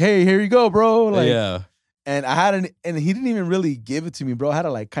dad's like, "Hey, here you go, bro." Like, And I had and he didn't even really give it to me, bro. I had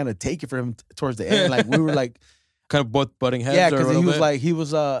to like kind of take it for him towards the end. Like we were like kind of both butting heads. Yeah, because he was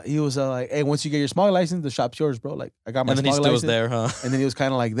like, hey, once you get your small license, the shop's yours, bro. Like I got my and then small he still license. was there, huh? And then he was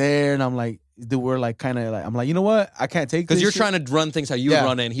kind of like there, and I'm like, dude, we're like kind of like, I'm like, you know what? I can't take this. Because you're shit. trying to run things how you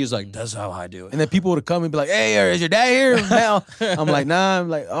run it, and he was like, that's how I do it. And then people would come and be like, hey, is your dad here now? I'm like, nah. I'm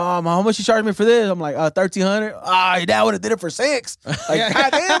like, oh, how much you charge me for this? I'm like, $1,300. Your dad would have did it for $600. Like,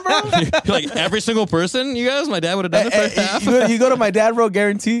 goddamn, bro. You're like, every single person, you guys, my dad would have done it for half. You go to my dad, bro,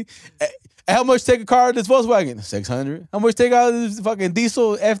 guarantee. How much take a car out of this Volkswagen? $600. How much take out of this fucking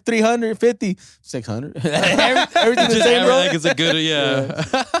diesel F300? $50. $600. Everything the same, bro. Everything is a good, yeah.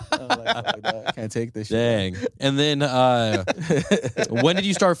 I'm like, I can't take this shit. Dang. And then when did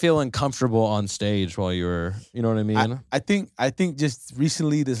you start feeling comfortable on stage while you were, you know what I mean? I think just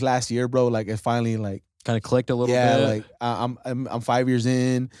recently, this last year, bro, like it finally like kind of clicked a little bit. Yeah, like I'm 5 years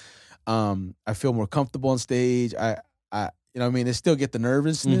in. I feel more comfortable on stage. I you know what I mean? It still get the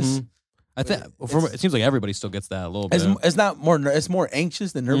nervousness. Mm-hmm. I think it seems like everybody still gets that a little bit. It's not more. It's more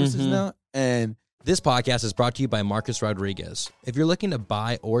anxious than nervousness now. And this podcast is brought to you by Marcus Rodriguez. If you're looking to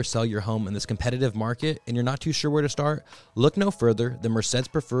buy or sell your home in this competitive market and you're not too sure where to start, look no further than Merced's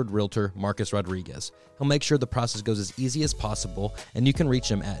preferred realtor, Marcus Rodriguez. He'll make sure the process goes as easy as possible, and you can reach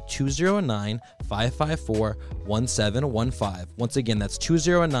him at 209-554-1715. Once again, that's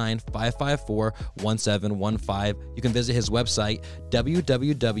 209-554-1715. You can visit his website,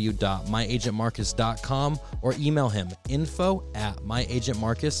 www.myagentmarcus.com, or email him,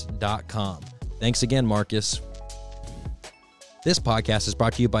 info@myagentmarcus.com. Thanks again, Marcus. This podcast is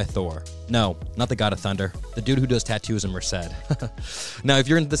brought to you by Thor. No, not the God of Thunder. The dude who does tattoos in Merced. Now, if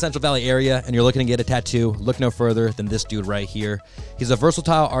you're in the Central Valley area and you're looking to get a tattoo, look no further than this dude right here. He's a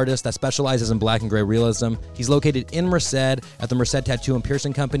versatile artist that specializes in black and gray realism. He's located in Merced at the Merced Tattoo and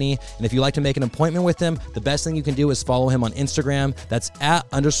Piercing Company. And if you'd like to make an appointment with him, the best thing you can do is follow him on Instagram. That's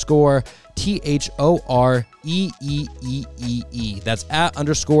 @_THOREEEEE. That's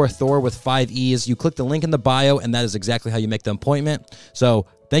 @_Thor with 5 E's. You click the link in the bio, and that is exactly how you make the appointment. So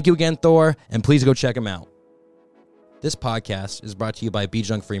thank you again, Thor, and please go check him out. This podcast is brought to you by Be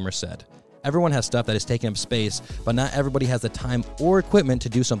Junk Free Merced. Everyone has stuff that is taking up space, but not everybody has the time or equipment to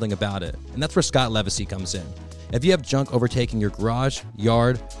do something about it. And that's where Scott Levacy comes in. If you have junk overtaking your garage,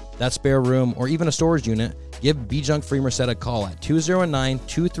 yard, that spare room, or even a storage unit, give Be Junk Free Merced a call at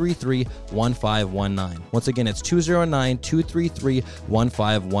 209-233-1519. Once again, it's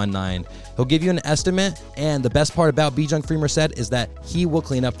 209-233-1519. He'll give you an estimate, and the best part about Be Junk Free Merced is that he will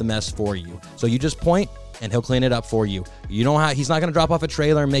clean up the mess for you. So you just point, and he'll clean it up for you. You don't have, he's not going to drop off a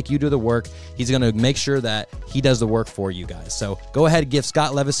trailer and make you do the work. He's going to make sure that he does the work for you guys. So go ahead and give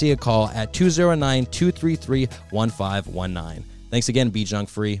Scott Levacy a call at 209-233-1519. Thanks again, Be Junk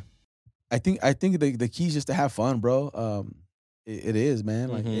Free. I think the key is just to have fun, bro. It is, man.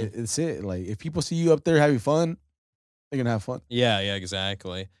 Like it's it. Like if people see you up there having fun, they're gonna have fun. Yeah,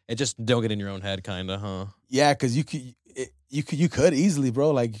 exactly. It just don't get in your own head, kind of, huh? Yeah, because you could easily,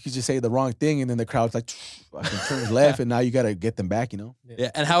 bro. Like you could just say the wrong thing, and then the crowd's like, turns left, and now you gotta get them back. You know?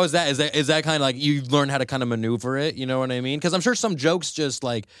 Yeah. And how is that? Is that kind of like you learn how to kind of maneuver it? You know what I mean? Because I'm sure some jokes just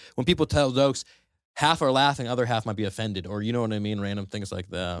like when people tell jokes, half are laughing, other half might be offended, or you know what I mean? Random things like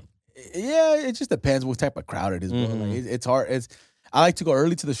that. Yeah, it just depends what type of crowd it is, bro. Like it's hard. I like to go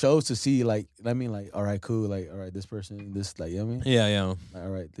early to the shows to see, like, I mean, like, all right, cool, like, all right, this person, this, like, you know what I mean? Yeah. Like, all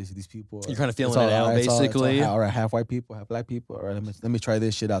right, these people. You're kind of feeling it out, basically. All right, half white people, half black people. All right, let me try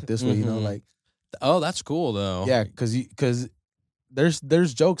this shit out this way, you know, like. Oh, that's cool though. Yeah, because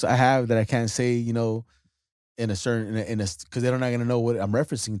there's jokes I have that I can't say, you know, because they're not gonna know what I'm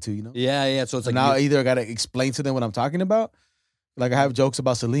referencing to, you know. Yeah. So it's like now either I gotta explain to them what I'm talking about. Like I have jokes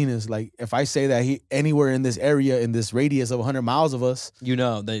about Salinas. Like if I say that anywhere in this area, in this radius of 100 miles of us, you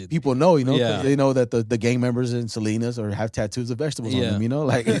know, people know, you know, yeah. They know that the gang members in Salinas or have tattoos of vegetables on them, you know,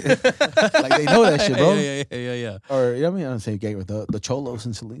 like like they know that shit, bro. Yeah. Or you know what I mean, I don't say gang with the cholos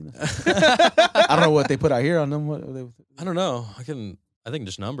in Salinas. I don't know what they put out here on them. I don't know. I think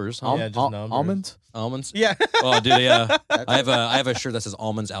just numbers. Huh? Yeah, just numbers. Almonds. Yeah. Oh, dude. Yeah. I have a shirt that says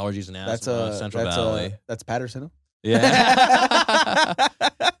almonds, allergies, and asthma. Central Valley. That's Patterson. Huh? Yeah.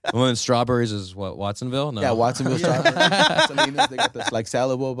 Well, and strawberries is what, Watsonville? No. Yeah, Watsonville strawberries. Salinas, they got this like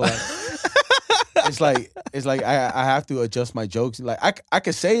salad bowl, but like, it's like I have to adjust my jokes. Like I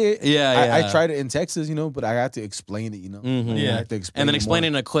could say it. Yeah. I tried it in Texas, you know, but I have to explain it, you know. Mm-hmm. Yeah. I have to explain and then explain it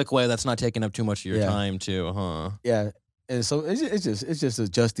in a quick way that's not taking up too much of your time too, huh? Yeah. And so it's just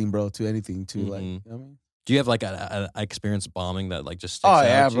adjusting, bro, to anything too. Like, you know what I mean? Do you have like a experience bombing that like just sticks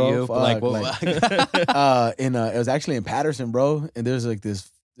out to bro, you? Fuck, it was actually in Patterson, bro. And there's like this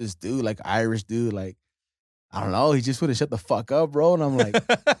dude, like Irish dude, like I don't know. He just wouldn't shut the fuck up, bro. And I'm like,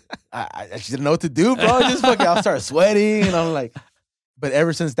 I just didn't know what to do, bro. Just fucking, I'll start sweating. And I'm like, but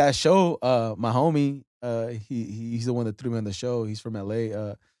ever since that show, my homie, he's the one that threw me on the show. He's from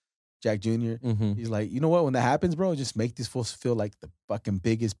LA, Jack Jr. Mm-hmm. He's like, you know what? When that happens, bro, just make these fools feel like the fucking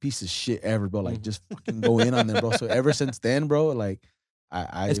biggest piece of shit ever, bro. Like, just fucking go in on them, bro. So ever since then, bro, like,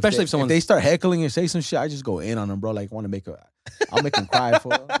 Especially if they start heckling and say some shit, I just go in on them, bro. Like, I'll make them cry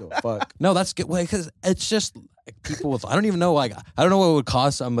for fuck. No, that's good. Because it's just like, people with, I don't even know, like, I don't know what it would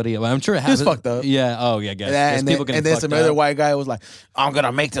cost somebody. I'm sure it has. He's fucked up. Yeah. Oh, yeah, I guess. And then some other white guy was like, I'm going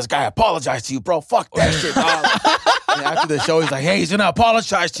to make this guy apologize to you, bro. Fuck that shit, dog. And after the show, he's like, hey, he's going to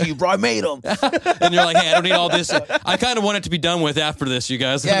apologize to you, bro. I made him. And you're like, hey, I don't need all this. I kind of want it to be done with after this, you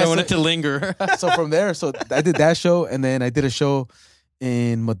guys. I don't want it to linger. So from there, I did that show, and then I did a show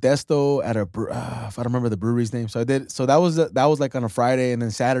in Modesto at if I don't remember the brewery's name. So that was like on a Friday, and then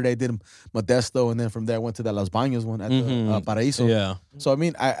Saturday I did Modesto, and then from there I went to the Los Baños one at the Paraíso. Yeah. So I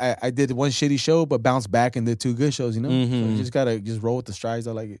mean, I did one shitty show, but bounced back and did two good shows. You know, so you just gotta roll with the strides.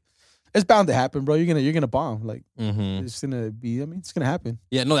 I like it. It's bound to happen, bro. You're gonna bomb. Like it's gonna be. I mean, it's gonna happen.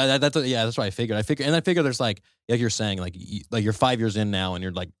 Yeah. No, that's what I figured. I figure there's like you're saying like you're 5 years in now, and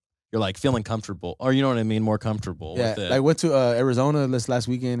you're like feeling comfortable, or you know what I mean, more comfortable with it. I went to Arizona this last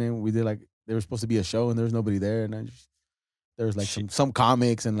weekend, and we did like there was supposed to be a show, and there was nobody there, and there was like some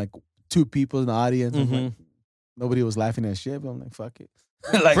comics and like two people in the audience. Like, nobody was laughing at shit, but I'm like, fuck it.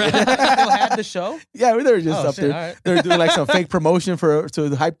 Like, you had the show? Yeah, they were just up there. Right. They were doing like some fake promotion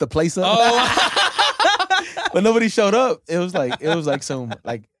to hype the place up. But nobody showed up. It was like some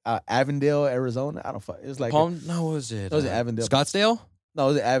like Avondale, Arizona. I don't fuck. It was like what was it? It was in Avondale. Scottsdale?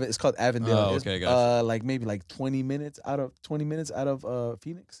 No, it's called Avondale. Oh, okay, gotcha. Like maybe like 20 minutes out of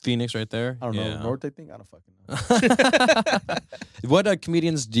Phoenix. Phoenix right there? I don't know. North, I think. I don't fucking know. What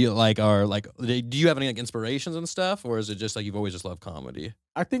comedians do you like do you have any like inspirations and stuff, or is it just like you've always just loved comedy?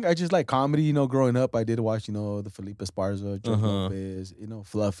 I think I just like comedy, you know, growing up. I did watch, you know, the Felipe Esparza, George Lopez, you know,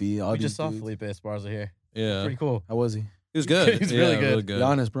 Fluffy, all we these just saw dudes. Felipe Esparza here. Yeah. Pretty cool. How was he? He was good. He's really good. Really good. Be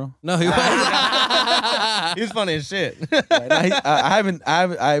honest, bro. No, he was. He's funny as shit.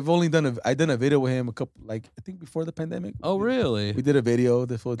 I've only done a video with him a couple, like I think before the pandemic. Oh, really? We did a video.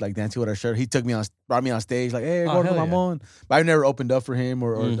 This was like dancing with our shirt. He brought me on stage, like, hey, Gordo, yeah. Mamon. But I've never opened up for him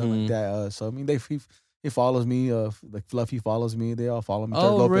or done like that. So I mean, he follows me. Like Fluffy follows me. They all follow me.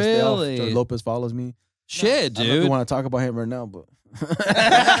 Oh, George Lopez, really? George Lopez follows me. Shit, I don't know if dude. we want to talk about him right now, but.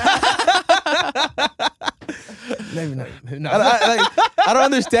 No. I don't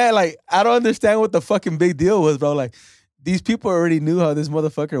understand. Like, I don't understand what the fucking big deal was, bro. Like, these people already knew how this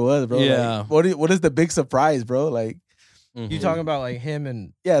motherfucker was, bro. Yeah. Like, what is the big surprise, bro? Like, You talking about like him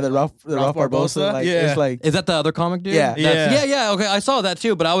and the Ralph Barbosa. Like, Yeah. it's like, Is that the other comic dude? Yeah. Yeah. Okay, I saw that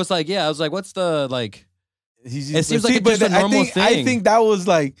too, but I was like, what's the like? It seems like it's just a normal thing. I think that was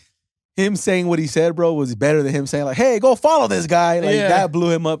like him saying what he said, bro, was better than him saying like, "Hey, go follow this guy." Like that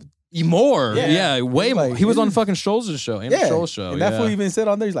blew him up. More, Yeah. way more. Like, He was on fucking Schultz's show, Andy Schultz's show. And that fool even said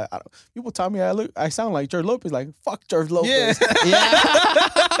on there, he's like, people tell me I sound like George Lopez. Like, fuck George Lopez. Yeah.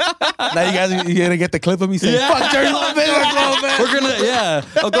 Now you gonna get the clip of me saying, fuck George Lopez. We're gonna,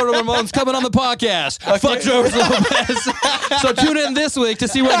 Gordo Ramon's coming on the podcast. Fuck George Lopez. So tune in this week to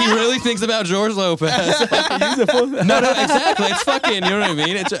see what he really thinks about George Lopez. No, exactly. It's fucking, you know what I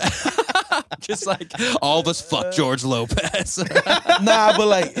mean? It's just like all of us fuck George Lopez. Nah, but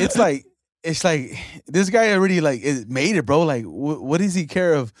like it's like this guy already like made it, bro. Like what does he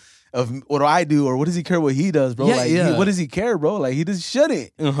care of what do I do, or what does he care what he does, bro? What does he care, bro? Like he just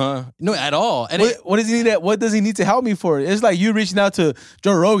shouldn't. No, at all. And what does he need? What does he need to help me for? It's like you reaching out to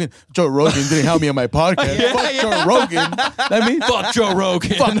Joe Rogan. Joe Rogan didn't help me on my podcast. Fuck Joe Rogan. I mean, fuck Joe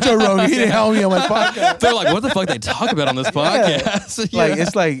Rogan. Fuck Joe Rogan. He didn't help me on my podcast. They're like, what the fuck they talk about on this podcast? Like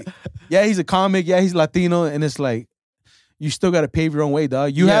it's like, yeah, he's a comic. Yeah, he's Latino, and it's like you still got to pave your own way,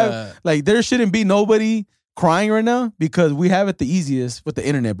 dog. You have like there shouldn't be nobody crying right now because we have it the easiest with the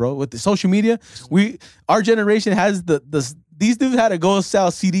internet, bro. With the social media, our generation has these dudes had to go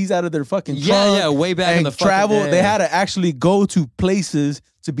sell CDs out of their fucking trunk way back in the travel. fucking day. They had to actually go to places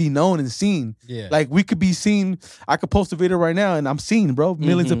to be known and seen. Yeah. Like we could be seen. I could post a video right now and I'm seen, bro.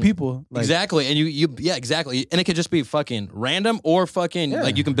 Millions of people. Like, exactly. And exactly. And it could just be fucking random or fucking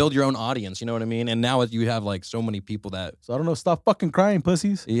like you can build your own audience. You know what I mean? And now you have like so many people that. So I don't know. Stop fucking crying,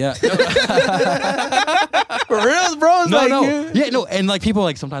 pussies. Yeah. For real, bro. No. And like people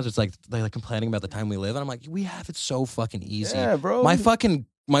like sometimes it's like they like complaining about the time we live, and I'm like, we have it so fucking easy. Yeah, bro. My fucking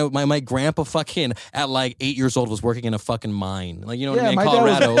my grandpa fucking at like 8 years old was working in a fucking mine. Like, you know what I mean? my In dad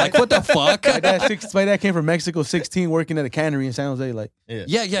was- Colorado. Like, what the fuck? My dad came from Mexico, 16, working at a cannery in San Jose. Like,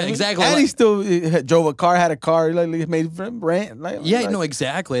 Yeah, exactly. and Like- he still drove a car, had a car, like he made rent. Like, yeah, like, no,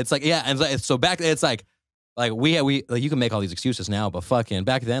 exactly. It's like, yeah, and so back, it's like we like, you can make all these excuses now, but fucking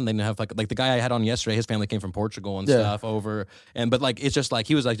back then they didn't have like the guy I had on yesterday. His family came from Portugal and stuff over, but like it's just like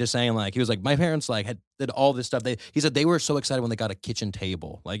he was like just saying like he was like my parents like did all this stuff. He said they were so excited when they got a kitchen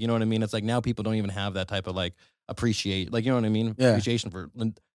table. Like, you know what I mean? It's like now people don't even have that type of like appreciation. Like, you know what I mean? Yeah. Appreciation for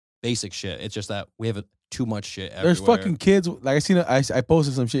basic shit. It's just that we have too much shit everywhere. There's fucking kids. Like I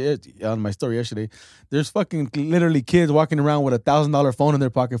posted some shit on my story yesterday. There's fucking literally kids walking around with $1,000 phone in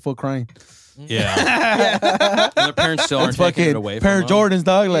their pocket, full crying. Yeah. And their parents still aren't taking it away from pair of them. Jordans,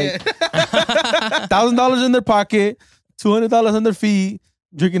 dog. Like $1,000 in their pocket, $200 on their feet,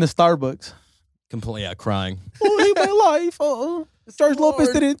 drinking a Starbucks. Completely, yeah, crying. Oh, my life. George Lopez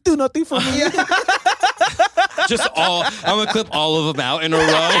didn't do nothing for me. Just I'm gonna clip all of them out in a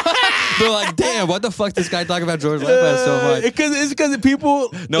row. They're like, damn, what the fuck this guy talking about George Lopez so much? It's because people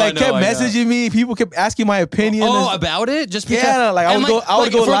kept messaging me. People kept asking my opinion. Oh, about it? Just because? Yeah, like I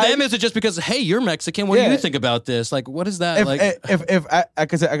would go for live. them, is it just because, hey, you're Mexican? What do you think about this? Like, what is that? If I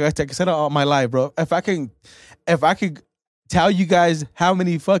said it on my live, bro. If I could tell you guys how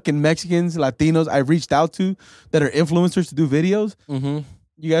many fucking Mexicans, Latinos I reached out to that are influencers to do videos,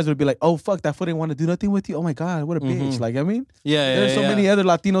 you guys would be like, oh, fuck, that fool didn't want to do nothing with you. Oh, my God, what a bitch. Like, I mean, there's so many other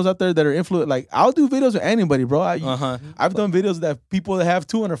Latinos out there that are influenced. Like, I'll do videos with anybody, bro. I've done videos that people that have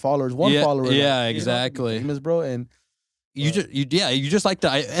 200 followers, one follower. Yeah, like, exactly. Famous, bro. And you just like to,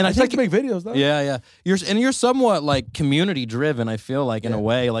 and I I feel like to make videos, though. Yeah. You're somewhat like community driven. I feel like in a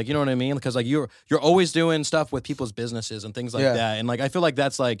way, like, you know what I mean? Because like you're always doing stuff with people's businesses and things like that. And like I feel like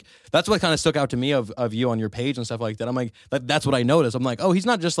that's what kind of stuck out to me of you on your page and stuff like that. I'm like, that's what I noticed. I'm like, oh, he's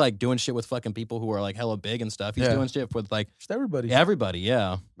not just like doing shit with fucking people who are like hella big and stuff. He's doing shit with like just everybody. Everybody,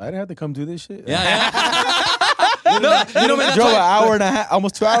 yeah. I didn't have to come do this shit. Yeah. No, you know, man, that's drove why, an hour and a half,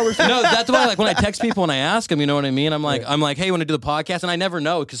 almost 2 hours. No, that's why, like, when I text people and I ask them, you know what I mean? I'm like, hey, you want to do the podcast? And I never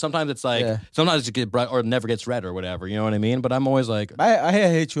know because sometimes it's like, sometimes it gets or never gets read or whatever. You know what I mean? But I'm always like, I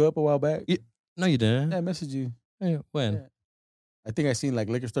had hit you up a while back. No, you didn't. Yeah, I messaged you. Hey, when? Yeah. I think I seen like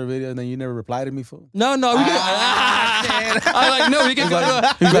liquor store video and then you never replied to me. For No, we can. I'm like, no, we can go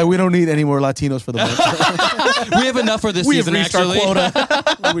to. He's like, we don't need any more Latinos for the month. We have enough for this season, actually.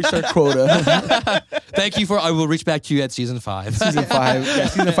 We reached our quota. Thank you I will reach back to you at season 5. Season 5. Yeah,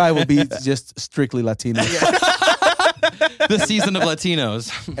 season 5 will be just strictly Latino. The season of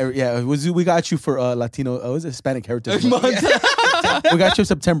Latinos. Yeah, we got you for Latino. Was it Hispanic Heritage Month? We got you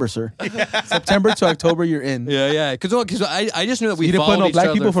September, sir. September to October, you're in. Yeah. Because I just knew that we you didn't put no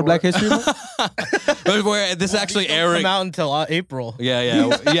black people for Black History Month. Where this actually airing come out until April.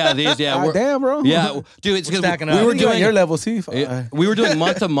 Yeah. These, God damn, bro. Yeah, dude, it's because we were doing your level. See, we were doing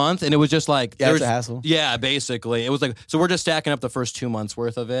month to month, and it was just like it's a hassle. Yeah, basically, it was like so we're just stacking up the first 2 months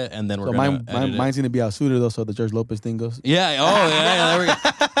worth of it, and then we're mine's gonna be out sooner though, so the George Lopez thing goes. Yeah. Oh yeah. There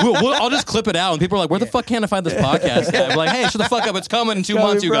we go. I'll just clip it out, and people are like, "Where the fuck can I find this podcast?" I'm like, "Hey, shut the fuck up! It's coming in 2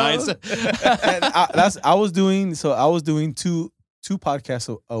 months, you guys." I was doing two podcasts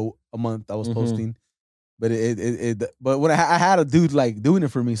a month. I was posting. But but when I had a dude like doing it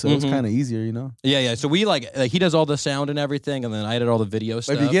for me, so it was kind of easier, you know. Yeah. So we like he does all the sound and everything, and then I did all the video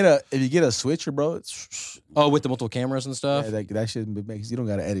stuff. If you get a switcher, bro, it's with the multiple cameras and stuff. Yeah, that shit makes you don't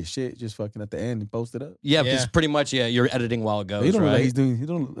gotta edit shit. Just fucking at the end and post it up. Yeah, because pretty much you're editing while it goes. He don't right? look like he's doing. It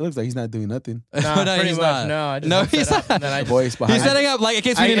looks like he's not doing nothing. No, he's not. No, he's not. Voice behind. He's setting up like in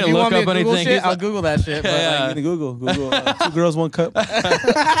case we need if to you look want me up to Google anything. shit, I'll Google that shit. But Google 2 girls 1 cup. all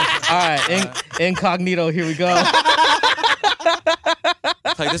right, incognito. Here we go.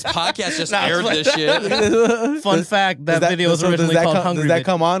 It's like this podcast just aired this shit. Fun fact: that video was originally called "Hungry." Does that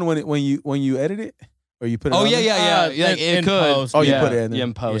come on when you edit it? Or you put it on yeah. Like, it in could. post. Oh, you put it in.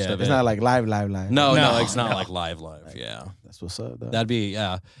 In post of it. It's not like live. No, it's not like live. Yeah. That's what's up, though. That'd be,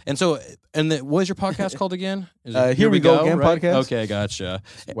 And so, what is your podcast called again? Is it Here We Go Again podcast. Okay, gotcha.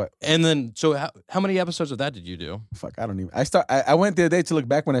 What? And then, so how many episodes of that did you do? Fuck, I don't even. I went the other day to look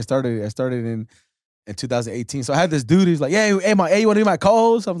back when I started. I started in 2018. So I had this dude. He's like, "Yeah, hey, you want to be my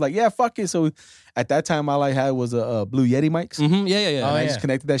co-host?" I was like, "Yeah, fuck it." So at that time, all I had was a Blue Yeti mics. Mm-hmm. Yeah. And I just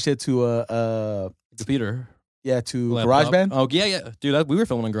connected that shit to computer. Yeah, to GarageBand. Oh yeah, dude. We were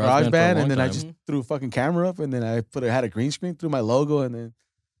filming in GarageBand, and then I just threw a fucking camera up, and then I had a green screen, threw my logo, and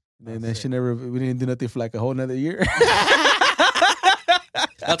then that shit we didn't do nothing for like a whole another year.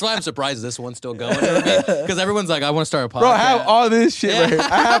 That's why I'm surprised this one's still going because everyone's like, I want to start a podcast. Bro, I have all this shit right here.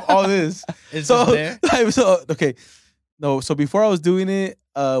 I have all this. It's just there. So okay, No, so before I was doing it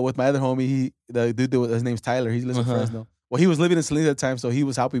with my other homie, the dude, his name's Tyler. He lives in Fresno. Well, he was living in Salinas at the time, so he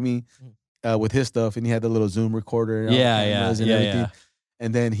was helping me with his stuff, and he had the little Zoom recorder. And everything.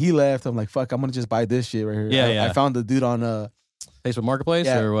 And then he left. I'm like, fuck, I'm gonna just buy this shit right here. I found the dude on Facebook Marketplace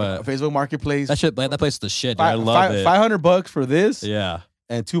or what? Facebook Marketplace. That place is the shit, dude. I love it. $500 for this. Yeah.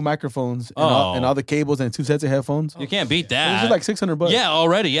 And 2 microphones and all the cables and 2 sets of headphones. You can't beat that. This is like $600. Yeah,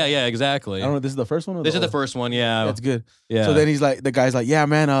 already. Yeah, exactly. I don't know. This is the first one. This is the first one. Yeah, that's good. Yeah. So then the guy's like, yeah,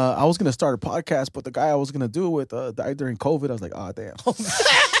 man. I was gonna start a podcast, but the guy I was gonna do it with died during COVID. I was like, oh damn.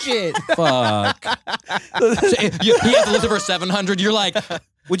 Shit. Fuck. So he had to listen for 700. You're like,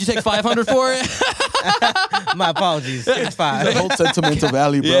 would you take 500 for it? My apologies. It's fine. The whole sentimental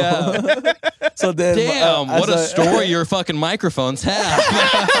value, bro. Yeah. So then, damn, what a story your fucking microphones have.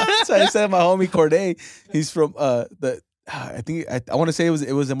 So I sent my homie Corday. He's from I want to say it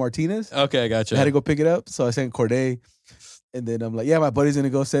was in Martinez. Okay, I gotcha. I had to go pick it up, so I sent Corday. And then I'm like, yeah, my buddy's gonna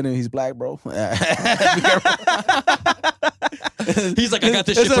go send him. He's black, bro. He's like, I got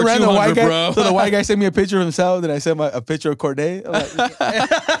this shit for 200, bro. So the white guy sent me a picture of himself. Then I sent a picture of Corday. So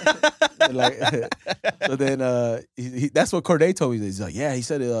then that's what Corday told me. He's like, yeah, he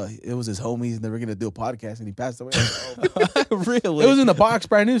said it was his homies and they were gonna do a podcast and he passed away. Really? It was in the box,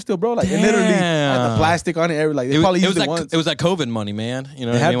 brand new still, bro. Like it literally had the plastic on it. Like they probably used it once. It was like COVID money, man. You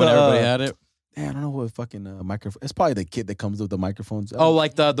know what I mean? When everybody had it. Man, I don't know what fucking microphone. It's probably the kit that comes with the microphones. Oh,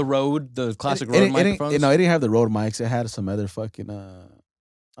 like the Rode, the classic Rode microphones? No, it didn't have the Rode mics. It had some other fucking, I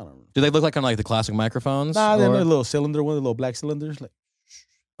don't know. Do they look like kind of like the classic microphones? Nah, they're a little cylinder one, the little black cylinders. Like,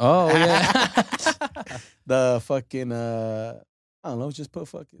 oh, yeah. The fucking, I don't know, just put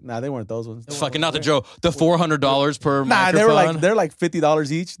fucking, nah, they weren't those ones. Fucking not the Joe, the $400 per microphone. Nah, they're like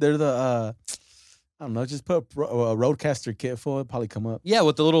 $50 each. They're the, I don't know. Just put a Rodecaster kit full. It'd probably come up. Yeah,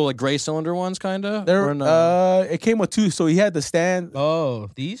 with the little like gray cylinder ones, kind of. It came with 2. So he had the stand. Oh,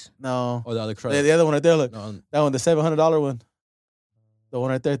 these? No. Oh, the other the other one right there. Look, no. That one, the $700 one. The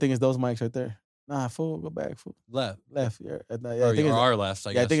one right there. I think it's those mics right there. Nah, fool. Go back, fool. Left. Yeah, I think it's our left.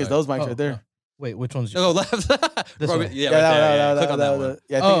 I guess. I think it's those mics right there. Wait, which one's? Oh, left. This one. Yeah, right there. Click on that one.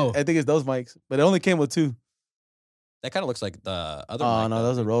 Yeah, I think it's those mics, but it only came with 2. That kind of looks like the other. Oh mic, no, though.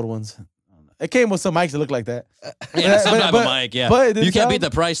 those are Rode ones. It came with some mics that look like that. Yeah, some type of mic, yeah. But you can't beat the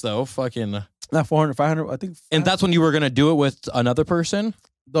price, though. Fucking. Not 400, 500, I think. And that's when you were going to do it with another person?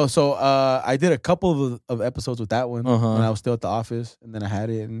 No, so I did a couple of episodes with that one when I was still at the office. And then I had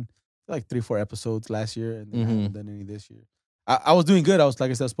it in like 3-4 episodes last year. And then I haven't done any this year. I was doing good. I was,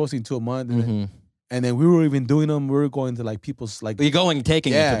 like I said, I was posting 2 a month. And then we were even doing them. We were going to like people's like. You're going,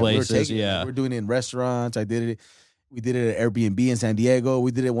 taking it to places, We're doing it in restaurants. I did it. We did it at Airbnb in San Diego.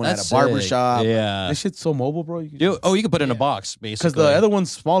 We did it one at a barbershop. Yeah. This shit's so mobile, bro. You can put it in a box, basically. Because the other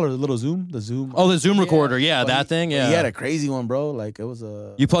one's smaller, the little Zoom. The Zoom. Oh, the Zoom recorder. Yeah, that thing. Yeah. He had a crazy one, bro. Like, it was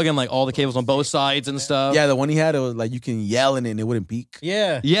a... You plug in, like, all the cables on both sides and stuff. Yeah, the one he had, it was like, you can yell in it and it wouldn't peak.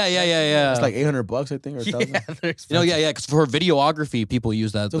 Yeah. Yeah. It's like $800, I think, or $1,000. Yeah, because for videography, people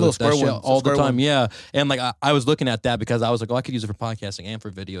use that, little square shit one. all the time. Yeah. And, like, I was looking at that because I was like, I could use it for podcasting and for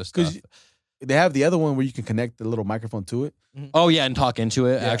video stuff. They have the other one where you can connect the little microphone to it. Oh, yeah, and talk into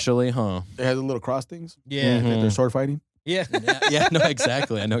it, actually, huh? They have the little cross things. Yeah. They're sword fighting. Yeah. Yeah, no,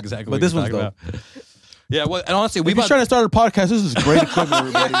 exactly. I know exactly but what this you're one's talking about. Yeah, well, and honestly, if you're trying to start a podcast, this is great equipment,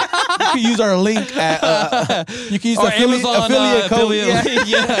 everybody. You can use our link at, you can use the affiliate code.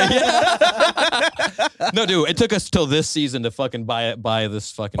 Yeah. No, dude, it took us till this season to fucking buy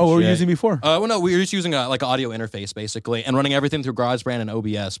this fucking shit. What were you using before? Well, no, we were just using like an audio interface, basically, and running everything through GarageBand and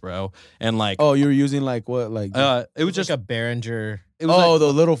OBS, bro. And like... Oh, you were using like what? Like it was just like a Behringer... It was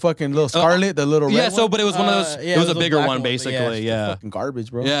the little fucking little Scarlet, the little red one? But it was one of those. It was a bigger one, basically. Yeah, fucking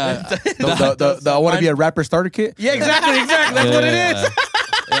garbage, bro. Yeah, the I want to be a rapper starter kit. Yeah, exactly. That's what it is.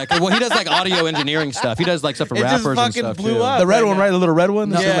 Yeah, well, he does like audio engineering stuff. He does like stuff for rappers and stuff blew too. Up the red one, right? The little red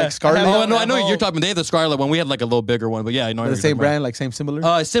one. Yeah, like Scarlet. Oh no, I know you're talking. They have the Scarlet one. We had like a little bigger one, but yeah, I know the same brand, like same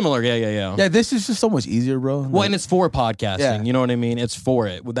similar. Similar. Yeah. Yeah, this is just so much easier, bro. Well, and it's for podcasting. You know what I mean? It's for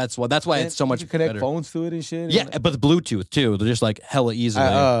it. That's why it's so much. You connect better. phones to it and shit. Yeah, but the Bluetooth too. They're just like hella easily.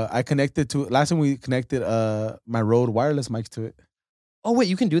 I connected to last time we connected my Rode wireless mics to it. Oh wait,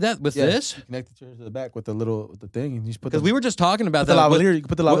 you can do that with this? You connect it to the back with the thing, and you just put. Because we were just talking about that. The lavalier, you can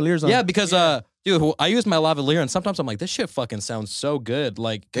put the lavaliers on. Yeah, because dude, I use my lavalier, and sometimes I'm like, this shit fucking sounds so good.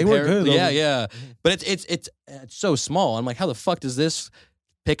 Like they were good. Though. Yeah. But it's so small. I'm like, how the fuck does this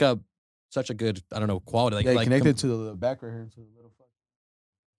pick up such a good quality? Like, like connected to the back right here, to the little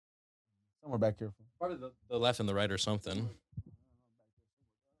somewhere back here. Probably the left and the right or something.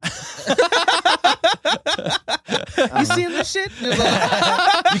 You seeing this shit?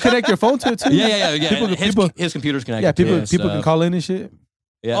 You connect your phone to it too. Yeah. His computer's connected. Yeah, people to it, can call in and shit.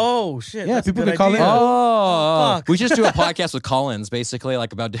 Yeah. Oh shit! Yeah, that's a people good can call in. idea. Oh, Fuck. we just do a podcast with Collins, basically,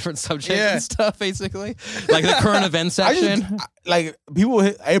 like about different subjects and stuff, basically, like the current event section. Like people,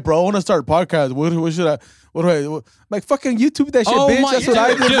 hey bro, I want to start a podcast. What should I? What do I? Like fucking YouTube that shit, bitch. That's what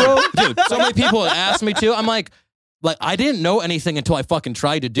I did, bro. Dude, so many people asked me to. I'm like I didn't know anything until I fucking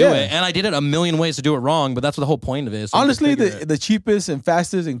tried to do it, and I did it a million ways to do it wrong. But that's what the whole point of it is. So honestly, the cheapest and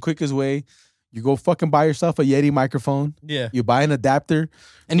fastest and quickest way. You go fucking buy yourself a Yeti microphone. Yeah. You buy an adapter.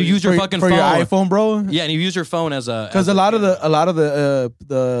 And you use your fucking phone. For your iPhone, bro. Yeah, and you use your phone as a... Because a lot of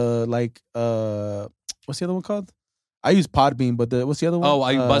the like, what's the other one called? I use Podbean, but what's the other one? Oh,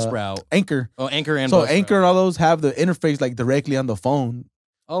 I use Buzzsprout. Anchor. Oh, Anchor and So Buzzsprout. Anchor and all those have the interface like directly on the phone.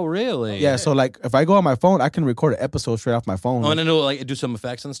 Oh, really? Yeah, so like if I go on my phone, I can record an episode straight off my phone. Oh, and then it'll like do some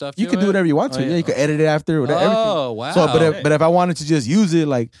effects and stuff. You can do whatever you want to. Yeah, you can edit it after. Whatever, everything. Oh, wow. So, but if I wanted to just use it,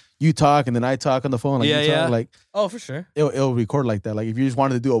 like you talk and then I talk on the phone, like you talk, like oh, for sure, it'll record like that. Like if you just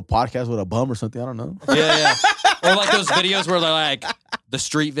wanted to do a podcast with a bum or something, I don't know. Yeah. Or like those videos where they're like the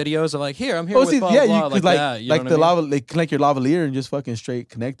street videos are like, here, I'm here with blah, blah, you could like that. You like know the what I mean? lava, they connect your lavalier and just fucking straight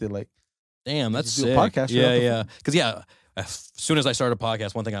connect it. Like, damn, that's do sick. a podcast right off the Yeah. Because as soon as I started a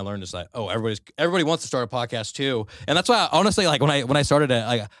podcast, one thing I learned is like, oh, everybody wants to start a podcast too, and that's why honestly, like when I started it,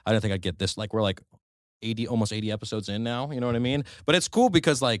 I didn't think I'd get this. Like we're like almost 80 episodes in now. You know what I mean? But it's cool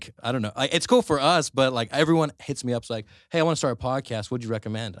because like I don't know, it's cool for us, but like everyone hits me up, like, hey, I want to start a podcast. What'd you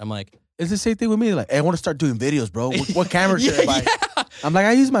recommend? I'm like, it's the same thing with me. Like, hey, I want to start doing videos, bro. What camera should I buy? Yeah. I'm like,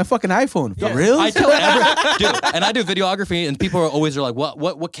 I use my fucking iPhone. For real? I tell dude, and I do videography, and people are always like,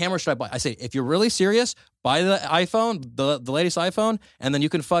 what camera should I buy? I say, if you're really serious, buy the iPhone, the latest iPhone, and then you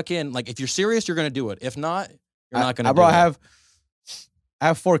can fucking like, if you're serious, you're gonna do it. If not, you're not gonna. I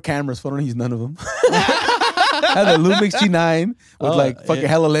have 4 cameras, but I don't use none of them. I have the Lumix G9 with like fucking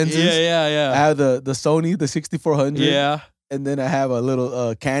hella lenses. Yeah. I have the Sony, the 6400. Yeah. And then I have a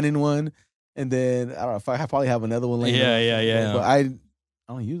little Canon one, and then I don't know if I probably have another one. Yeah. But I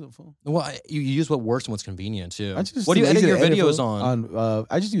don't use it. Phone. Well, you use what works and what's convenient too. What do you edit your videos on?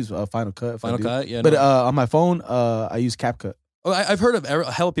 I just use Final Cut. Final Cut, yeah. But on my phone, I use CapCut. Oh, I've heard of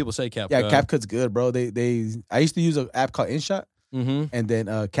hell people say CapCut. Yeah, CapCut's good, bro. I used to use an app called InShot, and then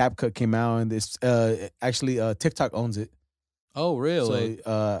CapCut came out, and this actually TikTok owns it. Oh, really?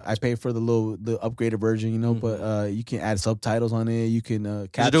 So I pay for the upgraded version, you know, but you can add subtitles on it. You can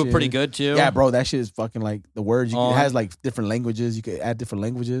caption. Does it do pretty good too? Yeah, bro, that shit is fucking like the words. It has like different languages. You can add different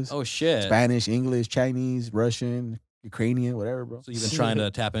languages. Oh shit! Spanish, English, Chinese, Russian, Ukrainian, whatever, bro. So you've been trying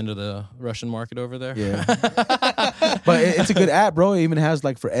to tap into the Russian market over there? Yeah. But it's a good app, bro. It even has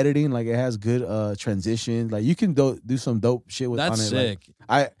like for editing, like it has good transition. Like you can do some dope shit with That's on it. sick.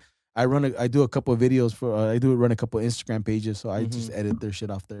 Like, I do a couple of videos for run a couple of Instagram pages, so I just edit their shit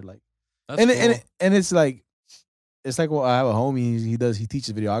off there, like. That's and cool. and it's like well, I have a homie. He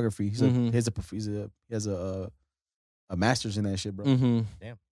teaches videography. He has a master's in that shit, bro. Damn.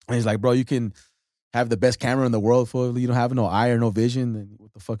 And he's like, bro, you can have the best camera in the world for you don't have no eye or no vision. Then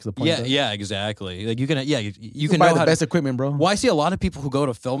what the fuck is the point? Yeah, exactly. Like you can buy know the best equipment, bro. Well, I see a lot of people who go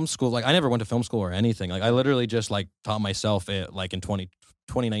to film school. Like I never went to film school or anything. Like I literally just like taught myself it like in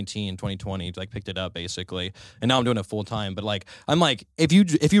 2019, 2020, like picked it up basically, and now I'm doing it full time. But like I'm like, if you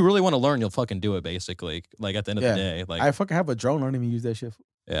really want to learn, you'll fucking do it basically. Like at the end of the day, like I fucking have a drone. I don't even use that shit.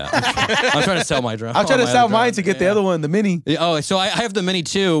 Yeah, I'm trying to sell my drone. I'm trying to sell mine to get the other one, the Mini. Oh, so I have the Mini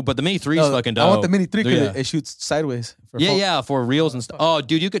 2, but the Mini 3 is fucking dope. I want the Mini 3 because it shoots sideways. For reels and stuff. Oh,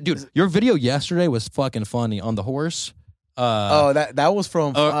 dude, your video yesterday was fucking funny on the horse. That was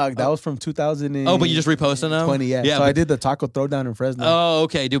from 2000. Oh, but you just reposted them? 20, yeah. So I did the taco throwdown in Fresno. Oh,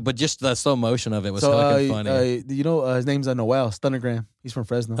 okay, dude. But just the slow motion of it was fucking funny. You know, his name's Noel Stunnergram. He's from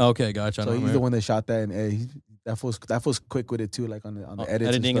Fresno. Okay, gotcha. So he's the one that shot that, and that was quick with it too, like on the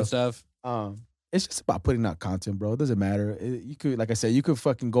editing and stuff. It's just about putting out content, bro. It doesn't matter. You could, like I said, you could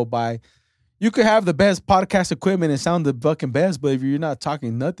fucking go buy. You could have the best podcast equipment and sound the fucking best, but if you're not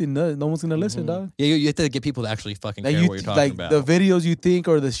talking nothing, no one's gonna listen, dog. Yeah, you have to get people to actually fucking care what you're talking about. The videos you think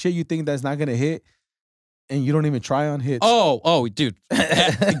or the shit you think that's not gonna hit, and you don't even try on hits. Oh, dude,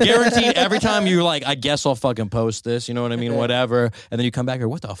 guaranteed. Every time you're like, I guess I'll fucking post this. You know what I mean? Whatever, and then you come back here,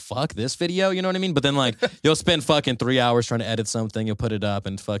 what the fuck, this video? You know what I mean? But then like, you'll spend fucking 3 hours trying to edit something. You'll put it up,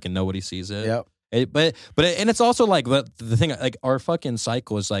 and fucking nobody sees it. Yep. But it's also like the thing, like our fucking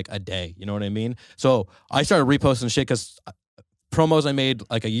cycle is like a day, you know what I mean? So I started reposting shit because promos I made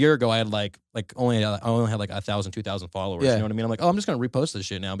like a year ago, I had I only had like 1,000, 2,000 followers. You know what I mean? I'm like, oh, I'm just gonna repost this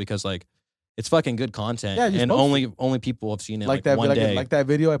shit now because like It's fucking good content. Yeah, just and post only people have seen it like that, one day. like that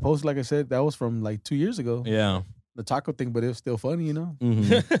video I posted. Like I said, that was from like 2 years ago. Yeah. The taco thing, but it was still funny, you know.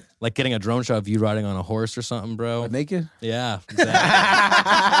 Mm-hmm. Like getting a drone shot of you riding on a horse or something, bro. Naked. Yeah. Exactly.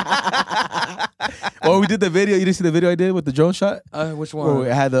 Oh, we did the video. You didn't see the video I did with the drone shot? Which one? Where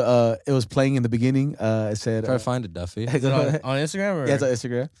it had it was playing in the beginning. It said, Try to find it, Duffy. Is it on Instagram or? Yeah, it's on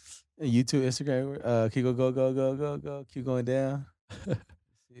Instagram, YouTube, Instagram. Keep go. Keep going down.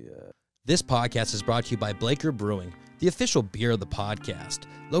 This podcast is brought to you by Blaker Brewing, the official beer of the podcast.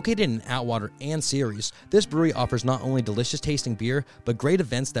 Located in Atwater and Ceres, this brewery offers not only delicious tasting beer, but great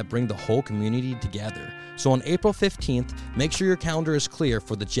events that bring the whole community together. So on April 15th, make sure your calendar is clear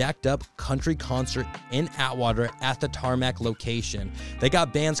for the Jacked Up Country Concert in Atwater at the Tarmac location. They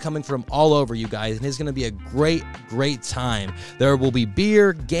got bands coming from all over, you guys, and it's going to be a great, great time. There will be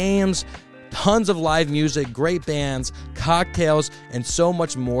beer, games, tons of live music, great bands, cocktails, and so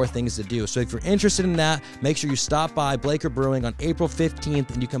much more things to do. So if you're interested in that, make sure you stop by Blaker Brewing on April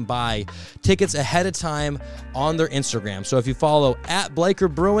 15th, and you can buy tickets ahead of time on their Instagram. So if you follow at Blaker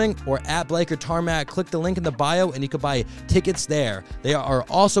Brewing or at Blaker Tarmac, click the link in the bio, and you can buy tickets there. They are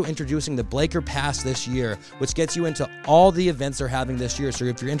also introducing the Blaker Pass this year, which gets you into all the events they're having this year. So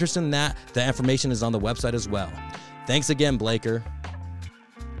if you're interested in that, the information is on the website as well. Thanks again, Blaker.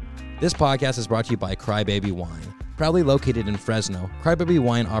 This podcast is brought to you by Crybaby Wine. Proudly located in Fresno, Crybaby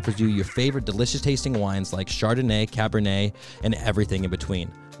Wine offers you your favorite delicious tasting wines like Chardonnay, Cabernet, and everything in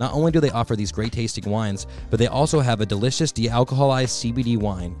between. Not only do they offer these great tasting wines, but they also have a delicious de-alcoholized CBD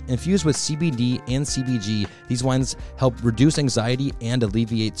wine. Infused with CBD and CBG, these wines help reduce anxiety and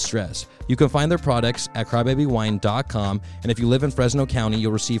alleviate stress. You can find their products at crybabywine.com, and if you live in Fresno County,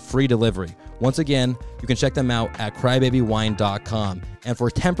 you'll receive free delivery. Once again, you can check them out at crybabywine.com. And for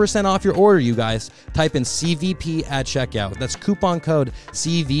 10% off your order, you guys, type in CVP at checkout. That's coupon code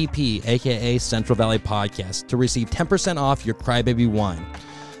CVP, aka Central Valley Podcast, to receive 10% off your Crybaby wine.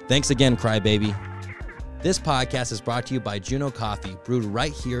 Thanks again, Crybaby. This podcast is brought to you by Juno Coffee, brewed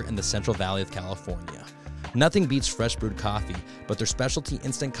right here in the Central Valley of California. Nothing beats fresh brewed coffee, but their specialty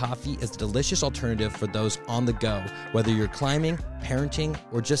instant coffee is a delicious alternative for those on the go, whether you're climbing, parenting,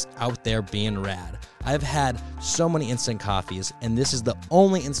 or just out there being rad. I've had so many instant coffees, and this is the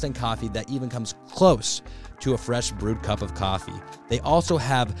only instant coffee that even comes close to a fresh brewed cup of coffee. They also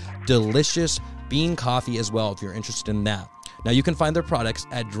have delicious bean coffee as well if you're interested in that. Now, you can find their products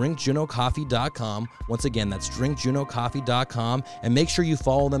at drinkjunocoffee.com. Once again, that's drinkjunocoffee.com. And make sure you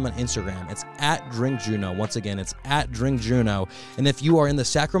follow them on Instagram. It's at drinkjuno. Once again, it's at drinkjuno. And if you are in the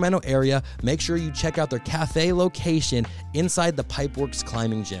Sacramento area, make sure you check out their cafe location inside the Pipeworks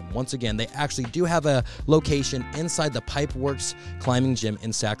Climbing Gym. Once again, they actually do have a location inside the Pipeworks Climbing Gym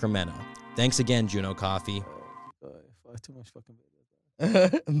in Sacramento. Thanks again, Juno Coffee. Too much fucking.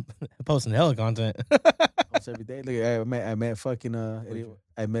 Posting hella content. Every day. Look, I met fucking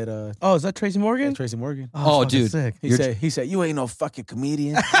I met Oh, is that Tracy Morgan? yeah, Tracy Morgan. Oh, dude. Sick. He said you ain't no fucking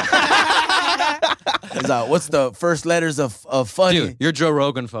comedian. He's like, what's the first letters of funny? Dude, your Joe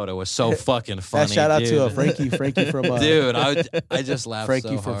Rogan photo was so fucking funny. That shout out dude. to Frankie from Dude, I just laughed Frankie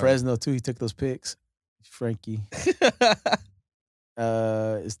so from hard. Fresno too. He took those pics. Frankie. It's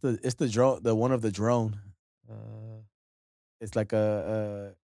the drone, the one of the drone. It's like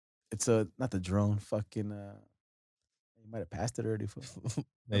it's not the drone. Fucking you might have passed it already.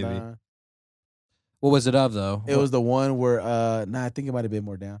 Maybe. What was it of, though? It was the one where I think it might have been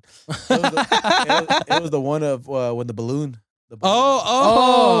more down. It was the one of when the balloon.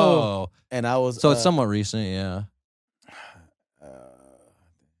 Oh. And I was So it's somewhat recent, yeah.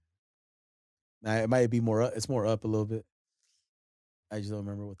 It might be more up. It's more up a little bit. I just don't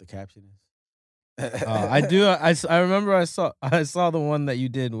remember what the caption is. I do. I remember I saw the one that you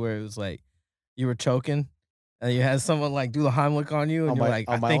did where it was like you were choking and you had someone like do the Heimlich on you and you're like,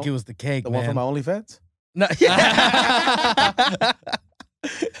 I think it was the cake, The man. one from my OnlyFans? No, yeah.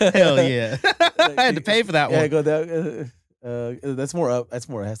 Hell yeah. I had to pay for that Yeah, one. go down. That's more up. That's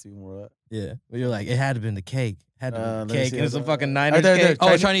more. It has to be more up. Yeah. But you're like, it had to have been the cake. Had to be let the me cake. see. And it's a Right fucking there, 9-inch there. cake.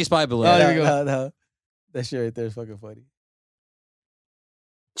 Oh, Chinese spy balloon. Oh, there we go. No. That shit right there is fucking funny.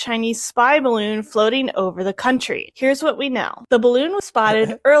 Chinese spy balloon floating over the country. Here's what we know. The balloon was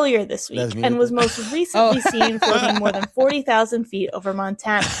spotted earlier this week That's me. and was most recently seen floating more than 40,000 feet over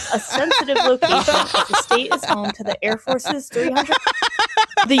Montana, a sensitive location as the state is home to the Air Force's 300.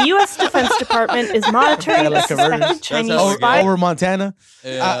 The U.S. Defense Department is monitoring the suspected Chinese spy. Over Montana.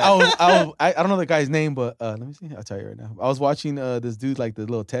 Yeah. I don't know the guy's name, but let me see. I'll tell you right now. I was watching this dude like the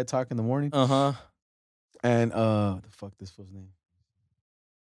little TED Talk in the morning, Uh-huh. and the fuck this fool's name.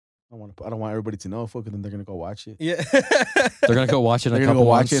 I don't want everybody to know, because then they're gonna go watch it. Yeah. They're gonna go watch it. They're in a gonna couple go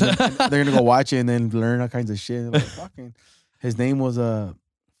watch months. it. They're gonna go watch it and then learn all kinds of shit. Like, fucking, his name was fuck.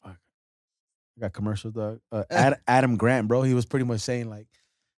 I got commercials, dog. Adam Grant, bro. He was pretty much saying like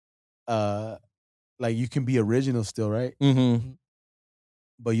you can be original still, right? Mm-hmm.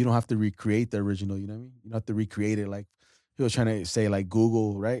 But you don't have to recreate the original. You know what I mean? You don't have to recreate it. Like he was trying to say, like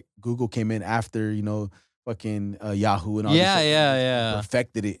Google, right? Google came in after, fucking Yahoo and all. Yeah.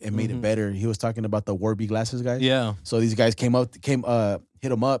 Perfected it and made it better. He was talking about the Warby glasses guys. Yeah. So these guys hit him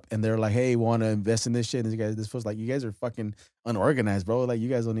up, and they're like, "Hey, want to invest in this shit?" And this was like, "You guys are fucking unorganized, bro. Like, you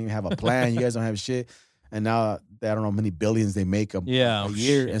guys don't even have a plan. You guys don't have shit." And now I don't know how many billions they make a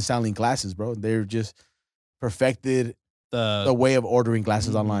year in selling glasses, bro. They're just perfected the way of ordering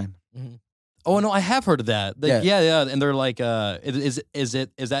glasses online. Mm-hmm. Oh no, I have heard of that. Yeah. And they're like, is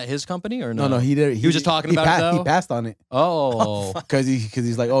that his company or no? No, he did. He was just talking about it though? He passed on it. Oh, because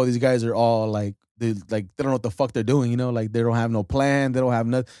he's like, oh, these guys are all like, they don't know what the fuck they're doing. Like they don't have no plan. They don't have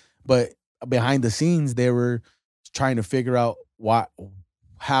nothing. But behind the scenes, they were trying to figure out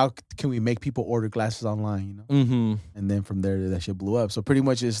how can we make people order glasses online. Mm-hmm. And then from there, that shit blew up. So pretty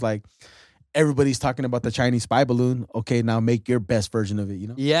much, it's like, everybody's talking about the Chinese spy balloon. Okay, now make your best version of it,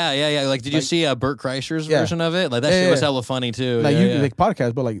 Yeah. Like, did you see Bert Kreischer's version of it? Like, that shit was hella funny, too. Like, like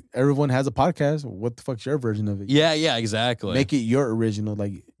podcast, but, like, everyone has a podcast. What the fuck's your version of it? Yeah, exactly. Make it your original.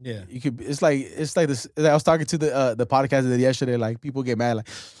 Like, yeah. You could, it's like this. I was talking to the podcast that yesterday. Like, people get mad, like,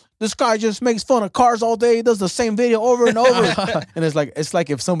 this guy just makes fun of cars all day. He does the same video over and over. And it's like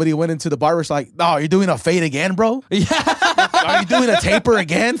if somebody went into the barber shop, like, no, you're doing a fade again, bro? Yeah. Are you doing a taper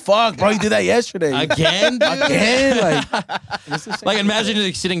again? Fuck, bro, you did that yesterday. Again? Again? Like imagine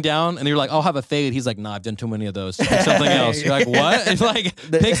like sitting down and you're like, I'll have a fade. He's like, nah, I've done too many of those. Pick something else. You're like, what? It's like,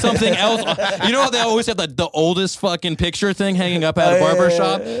 pick something else. You know how they always have the oldest fucking picture thing hanging up at a barber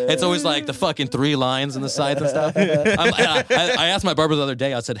shop? It's always like the fucking 3 lines on the sides and stuff. I asked my barber the other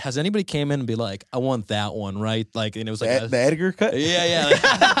day, I said, has anybody came in and be like, I want that one, right? Like, and it was like the Edgar cut?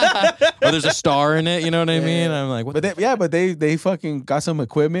 Yeah. Or there's a star in it, you know what I mean? I'm like, what? But they fucking got some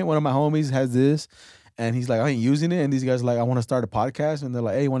equipment. One of my homies has this, and he's like, I ain't using it. And these guys are like, I want to start a podcast, and they're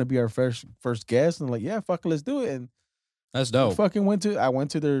like, hey, you want to be our first guest? And I'm like, yeah, fuck, let's do it. And that's dope. I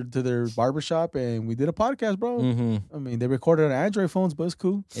went to their barbershop and we did a podcast, bro. Mm-hmm. I mean, they recorded on Android phones, but it's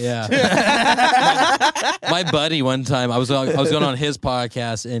cool. Yeah. my buddy one time, I was going on his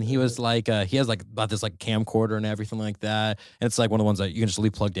podcast and he was like, he has like about this like camcorder and everything like that. And it's like one of the ones that you can just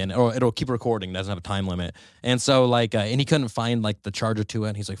leave plugged in, or it'll keep recording. It doesn't have a time limit. And so like, and he couldn't find like the charger to it.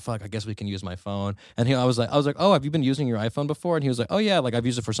 And he's like, fuck, I guess we can use my phone. And I was like, oh, have you been using your iPhone before? And he was like, oh yeah, like I've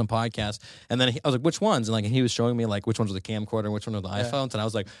used it for some podcasts. And then I was like, which ones? And like, he was showing me like which ones were the camcorder and which one are the iPhones, and I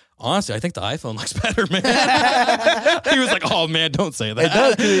was like, honestly, I think the iPhone looks better, man. He was like, oh man, don't say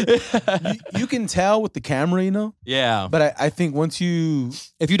that. It does. You can tell with the camera, Yeah. But I think once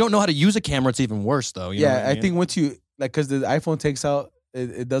if you don't know how to use a camera, it's even worse, though. You know what I mean? think once you because the iPhone takes out,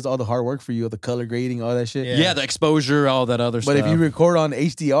 it does all the hard work for you, the color grading, all that shit. Yeah, the exposure, all that other stuff. But if you record on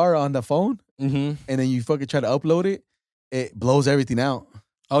HDR on the phone, mm-hmm. and then you fucking try to upload it, it blows everything out.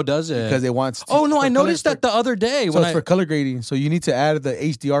 Oh, does it? Because it wants to. Oh, no, I noticed that the other day. So it's for color grading. So you need to add the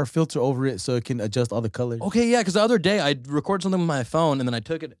HDR filter over it so it can adjust all the colors. Okay, yeah, because the other day I recorded something with my phone and then I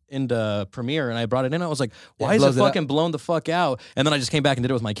took it into Premiere and I brought it in. I was like, why is it fucking blown the fuck out? And then I just came back and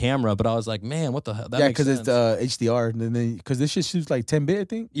did it with my camera. But I was like, man, what the hell? That because it's HDR. And then because this shit shoots like 10-bit, I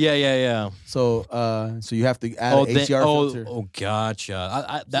think. Yeah. So you have to add an HDR filter. Oh,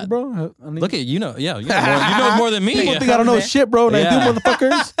 gotcha. Bro, look at you know more than me. People think I don't know shit, bro. And I do,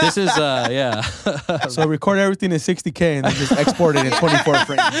 motherfuckers. This is yeah. So record everything in 60K and then just export it in 24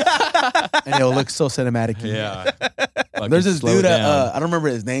 frames, and it'll look so cinematic. Yeah. There's this dude. I don't remember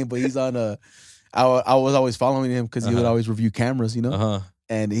his name, but he's on I was always following him because he would always review cameras,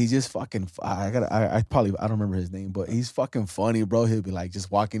 And he's just fucking. I don't remember his name, but he's fucking funny, bro. He'll be like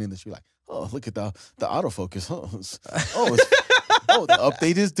just walking in the street, like, oh, look at the autofocus. Oh, the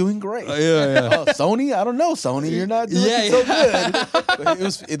update is doing great. Yeah. Sony, I don't know, Sony, you're not doing so good. But it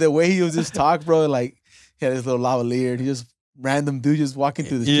was the way he was just talk, bro. Like he had his little lavalier, and he just random dude just walking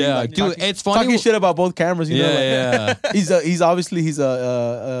through the street. Yeah, like, dude, it's funny talking shit about both cameras. You know, yeah. He's obviously you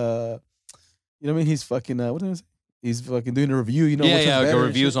know what I mean? He's fucking what did I say? He's fucking doing a review,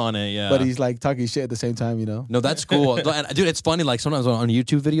 reviews on it, yeah. But he's like talking shit at the same time, No, that's cool. Dude, it's funny, like sometimes on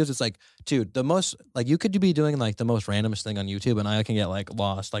YouTube videos, it's like, dude, the most, like you could be doing like the most randomest thing on YouTube and I can get like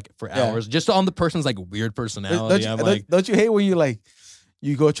lost like for hours just on the person's like weird personality. Don't you hate when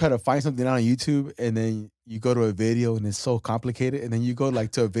you go try to find something on YouTube and then you go to a video and it's so complicated and then you go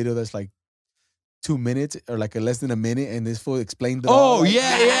like to a video that's like 2 minutes or like less than a minute, and this fool explained it Oh, all. Like,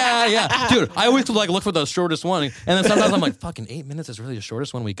 yeah. Dude, I always like look for the shortest one. And then sometimes I'm like, fucking 8 minutes is really the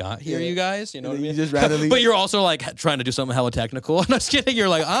shortest one we got here, you guys. You know what I mean? You just randomly. But you're also like trying to do something hella technical. I'm just kidding. You're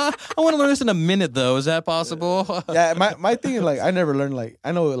like, I want to learn this in a minute though. Is that possible? Yeah, my thing is like I never learned like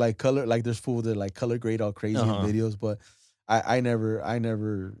I know like color like there's fools that like color grade all crazy in videos, but I never I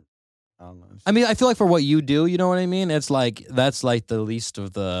don't know. I mean, I feel like for what you do, you know what I mean? It's like that's like the least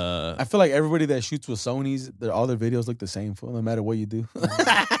of the. I feel like everybody that shoots with Sony's, all their videos look the same, fool, no matter what you do.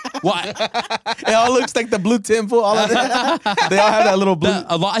 Why? It all looks like the blue temple. All of that. They all have that little blue.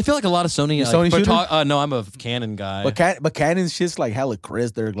 I feel like a lot of Sony. Sony shooter? No, I'm a Canon guy. But Canon's shit's like hella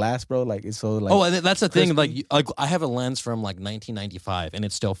crisp. Their glass, bro. Like it's so like. Oh, that's the thing. Like I have a lens from like 1995, and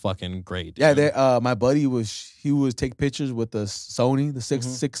it's still fucking great. Dude. Yeah, my buddy would take pictures with the Sony, the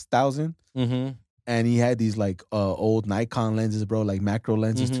 6000. Mm-hmm. And he had these like old Nikon lenses, bro, like macro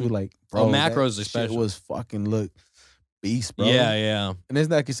lenses too. Like, bro, macros especially was fucking look beast, bro. Yeah. And it's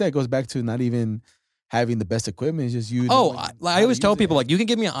like you said, it goes back to not even having the best equipment. It's just you. I always tell people like you can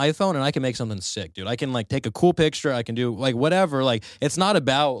give me an iPhone and I can make something sick, dude. I can like take a cool picture. I can do like whatever. Like it's not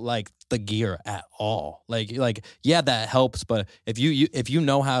about like the gear at all. Like yeah, that helps. But if you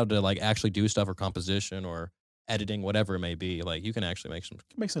know how to like actually do stuff or composition or editing, whatever it may be, like you can actually make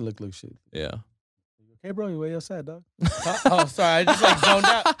some look shit. Yeah. Hey, bro, you way outside, dog. Oh, sorry, I just like zoned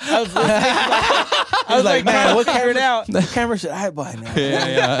out. I was listening. I was like, man, what camera should I buy now?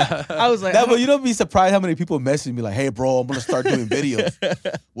 Yeah. I was like, but you don't be surprised how many people message me like, hey, bro, I'm gonna start doing videos.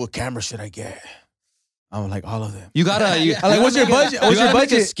 What camera should I get? I'm like, all of them. You gotta. I'm like, what's your budget? What's your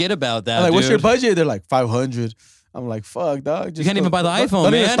budget? Make a skit about that. I'm like, dude. what's your budget? They're like 500. I'm like, fuck, dog. You can't even buy the iPhone,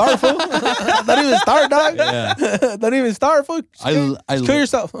 don't man. Even start, fool. Don't even start, dog. Yeah. Don't even start, fool. Just kill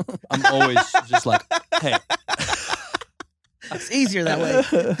yourself. I'm always just like, hey. It's easier that way.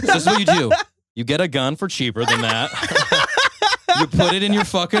 So this is what you do. You get a gun for cheaper than that. You put it in your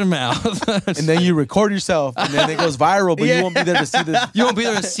fucking mouth. And then you record yourself. And then it goes viral, but you won't be there to see this. You won't be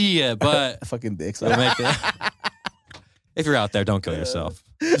there to see it, but... Fucking dicks. If you're out there, don't kill yourself.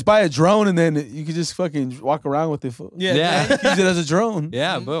 Just buy a drone and then you can just fucking walk around with it. Yeah. Use it as a drone.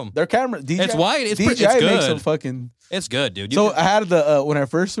 Yeah, boom. Their camera, DJI. It's wide. It's DJI good. makes some fucking... It's good, dude. I had the, when I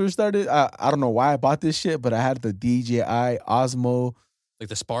first started, I don't know why I bought this shit, but I had the DJI Osmo. Like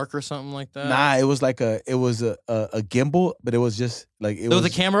the Spark or something like that? Nah, it was like a gimbal, but it was just like... There was a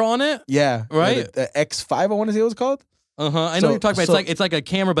camera on it? Yeah. Right? The X5, I want to say it was called. Uh-huh. I know what you're talking about. It's like a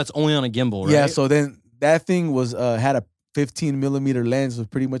camera, but it's only on a gimbal, right? Yeah, so then that thing was had a 15 millimeter lens, was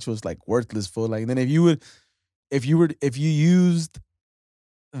pretty much was like worthless for like. And then if you used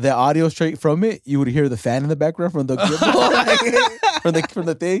the audio straight from it, you would hear the fan in the background from the gimbal, from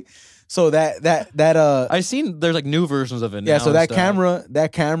the thing. So that I've seen there's like new versions of it. Yeah, now so that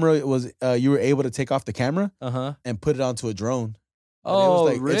camera was you were able to take off the camera and put it onto a drone. Oh,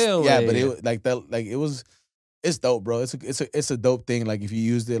 like, really? Yeah, but it like that like it was. It's dope, bro. It's a dope thing. Like if you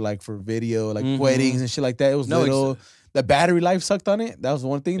used it like for video, like weddings and shit like that. It was little. The battery life sucked on it. That was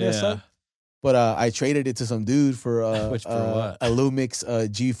one thing that sucked. But I traded it to some dude for what? A Lumix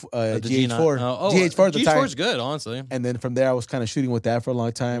GH4. GH4 at the time. GH4's good, honestly. And then from there, I was kind of shooting with that for a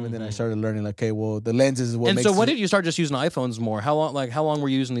long time. And then I started learning, like, okay, well, the lenses is what makes. And so, when did you start just using iPhones more? How long were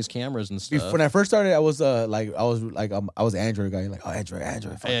you using these cameras and stuff? When I first started, I was an Android guy. Like, oh, Android,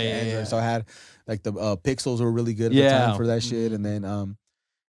 fuck Android. So I had like the pixels were really good at the time for that shit.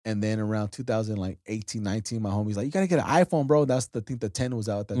 And then around 2018, 19, my homie's like, you gotta get an iPhone, bro. I think the 10 was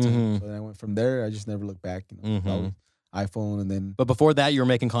out at that time. So then I went from there. I just never looked back. iPhone, and then. But before that, you were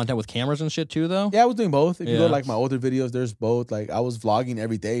making content with cameras and shit too, though? Yeah, I was doing both. If you go to like my older videos, there's both. Like I was vlogging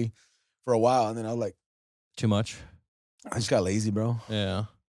every day for a while, and then I was like, too much. I just got lazy, bro. Yeah,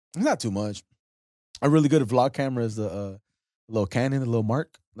 it's not too much. A really good vlog camera is the little Canon, the little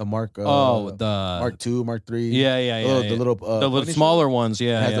Mark. The Mark. The Mark II, Mark III. Yeah. The little smaller ones.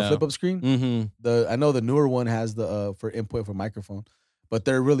 Yeah, it has the flip up screen. Mm-hmm. I know the newer one has the for input for microphone, but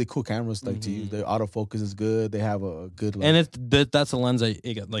they're really cool cameras. Like to use, the autofocus is good. They have a good. Like, and that's the lens that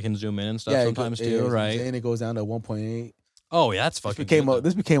it like can zoom in and stuff sometimes too, right? And it goes down to 1.8. Oh yeah, that's fucking.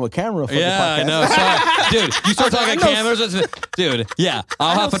 This became a camera. For the podcast. I know, sorry. Dude. You start talking cameras, dude. Yeah,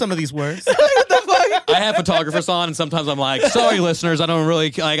 I'll have some of these words. I have photographers on, and sometimes I'm like, sorry, listeners, I don't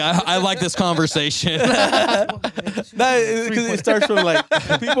really like. I like this conversation. Because it starts from like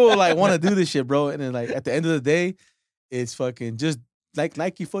people like want to do this shit, bro, and then like at the end of the day, it's fucking just like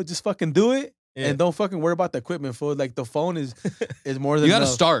Nike foot, just fucking do it. and don't fucking worry about the equipment, fool. Like the phone is more than you got to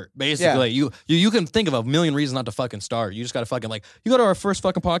enough. start basically. Yeah. You can think of a million reasons not to fucking start. You just got to fucking like you go to our first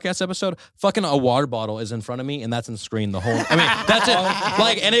fucking podcast episode. Fucking a water bottle is in front of me, and that's in the screen the whole. I mean, that's it.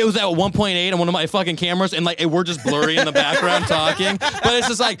 Like, and it was at 1.8 on one of my fucking cameras, and like we're just blurry in the background talking. But it's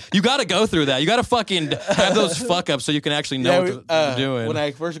just like you got to go through that. You got to fucking have those fuck ups so you can actually know what you're doing. When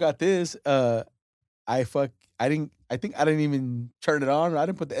I first got this, I think I didn't even turn it on. I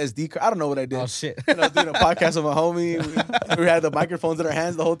didn't put the SD card. I don't know what I did. Oh shit! And I was doing a podcast with my homie. We had the microphones in our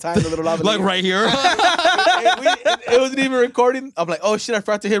hands the whole time. The little lavalier. Like right here. It wasn't even recording. I'm like, oh shit! I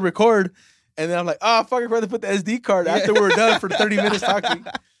forgot to hit record. And then I'm like, oh fuck! I forgot to put the SD card after we're done for 30 minutes talking.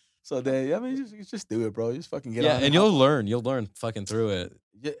 So then, I mean, just do it, bro. Just fucking get on. Yeah, and you'll learn. You'll learn fucking through it.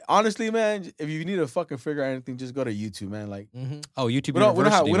 Yeah, honestly, man, if you need to fucking figure out anything, just go to YouTube, man. Like, oh, YouTube.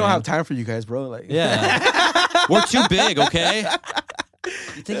 We don't have time for you guys, bro. Like, yeah, we're too big, okay?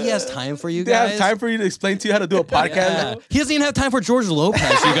 You think he has time for you they guys? have time for you to explain to you how to do a podcast? Yeah. He doesn't even have time for George Lopez,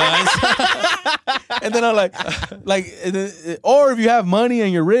 you guys. And then I'm like, or if you have money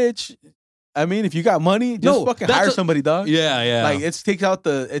and you're rich, I mean, if you got money, just fucking hire somebody, dog. Yeah, yeah. Like, you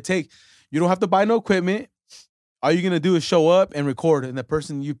don't have to buy no equipment. All you're gonna do is show up and record, and the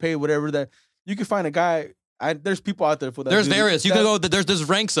person you pay whatever that you can find a guy. There's people out there for that. There's various. You can go. There's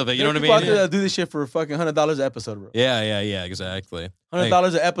ranks of it. You know what I mean? People out there that do this shit for fucking $100 an episode, bro. Yeah. Exactly.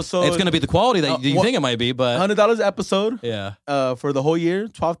 $100 an episode. It's gonna be the quality that you think it might be, but $100 an episode. Yeah. For the whole year,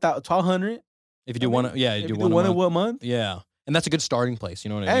 $1,200. If you do one, yeah, you do one in 1 month. Yeah. And that's a good starting place. You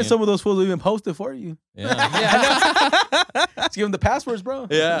know what I mean? And some of those fools will even post it for you. Yeah. Just give them the passwords, bro.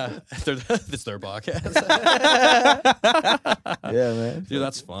 Yeah. It's their podcast. Yeah, man. Dude,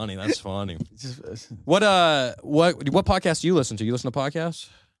 that's funny. That's funny. What podcast do you listen to? You listen to podcasts?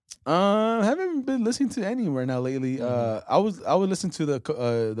 I haven't been listening to any right now lately. I would listen to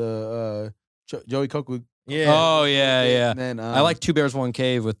the Joey Coco. Yeah. Oh yeah. Man, I like Two Bears One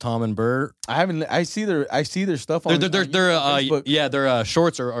Cave with Tom and Bert. I see their stuff on. Their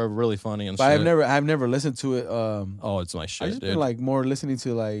shorts are really funny and. But shit. I've never listened to it. Oh, it's my shit. I just dude. been like more listening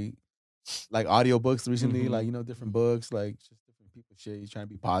to like audiobooks recently, like different books, like just different people shit. You're trying to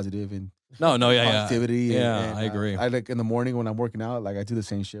be positive and positivity. Yeah, and, I agree. I like in the morning when I'm working out, like I do the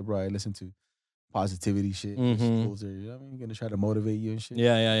same shit, bro. I listen to positivity shit. Schools are, you know what I mean? Gonna try to motivate you and shit.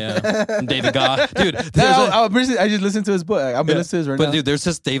 Yeah. David Goggins, dude. I just listened to his book. I'm listening to his right now. But dude, there's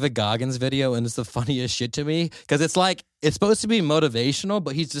this David Goggins video, and it's the funniest shit to me because it's like it's supposed to be motivational,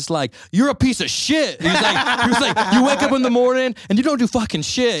 but he's just like, "You're a piece of shit." He was like, "You wake up in the morning and you don't do fucking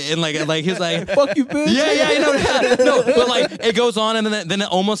shit," and like he's like, "Fuck you, bitch." Yeah. No, but like it goes on, and then it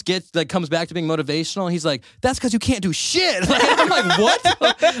almost comes back to being motivational. And he's like, "That's because you can't do shit." Like, I'm like, what?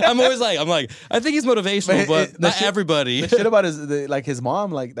 I'm like, I think he's motivational, but not everybody. The shit about his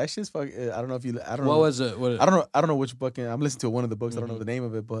mom, like that shit's fucking. I don't know. What was it? I don't know which book. I'm listening to one of the books. I don't know the name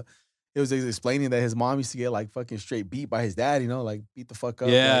of it, but it was explaining that his mom used to get like fucking straight beat by his dad. You know, like beat the fuck up.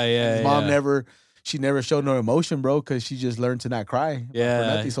 His mom never showed no emotion, bro, because she just learned to not cry. Yeah. For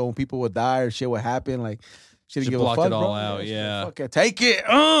nothing. So when people would die or shit would happen, like she didn't give a fuck, blocked it all bro. out. Yeah. Fuck it, take it.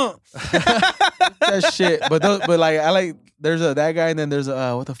 That shit. But like I like. There's that guy, and then there's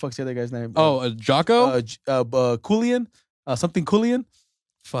what the fuck's the other guy's name? Jocko. Julian. Something Julian.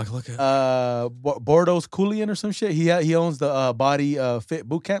 Fuck, look at Bordo's Julian or some shit. He owns the body fit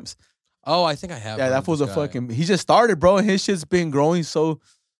boot camps. Oh, I think I have. Yeah, that was a fucking. He just started, bro, and his shit's been growing so.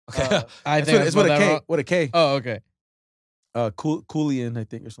 Okay, I think it's with a K. With a K. Oh, okay. Julian, I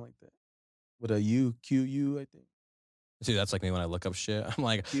think, or something like that. With a U, QU, I think. See, that's like me when I look up shit. I'm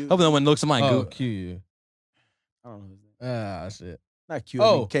like, Q. hope no one looks at my Google. QU. I don't know his name. Shit. Not Q.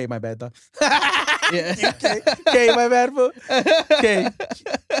 I mean K. My bad, dog. Yeah. K. My bad, fool. K.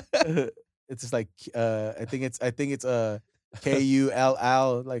 It's just like I think it's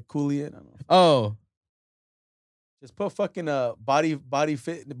KULL like Julian. I don't know. Oh. Just put fucking body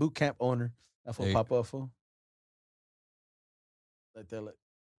fit boot camp owner. That will pop up, fool. Like that, like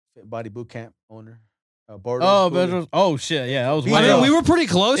fit body boot camp owner. Oh shit! Yeah, that was. I mean, we were pretty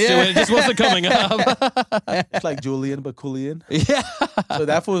close to it. It just wasn't coming up. It's like Julian, but Julian. Yeah. So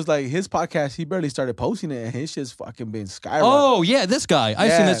that was like his podcast. He barely started posting it, and his shit's fucking been skyrocketing. Oh yeah, this guy.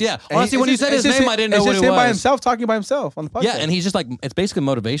 I've seen this. Yeah. Honestly, when you said his name, I didn't know what it was. It's just him by himself talking by himself on the podcast. Yeah, and he's just like it's basically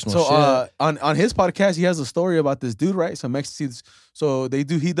motivational. So shit. On his podcast, he has a story about this dude, right? So Mexicans. So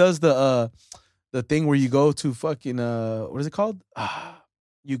he does the thing where you go to fucking what is it called?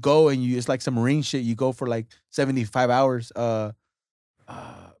 You go and it's like some Marine shit. You go for like 75 hours. I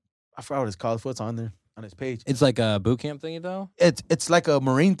forgot what it's called. What's on there on his page? It's like a boot camp thingy though. It's like a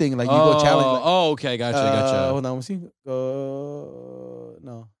Marine thing. Like you go challenge. Like, okay, gotcha. Hold on, let's see.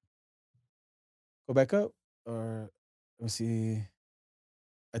 No. Go back up, or let me see.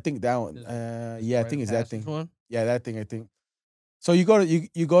 I think that one. Yeah, I think it's that thing. One? Yeah, that thing. I think. So you go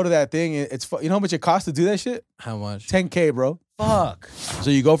to that thing. It's you know how much it costs to do that shit? How much? $10K, bro. Fuck. So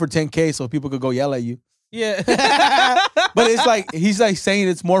you go for $10K so people could go yell at you. Yeah. But it's like he's like saying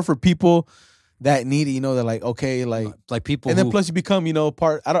it's more for people that need it. You know, they're like okay, like people, and then plus you become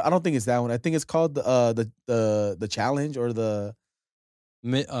part. I don't think it's that one. I think it's called the challenge or the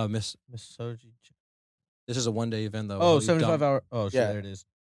Miss Soji. This is a 1-day event though. Oh, 75 hour. Oh, shit, Yeah. there it is.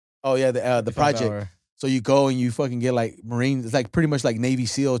 Oh yeah, the project. Hour. So you go and you fucking get like Marines. It's like pretty much like Navy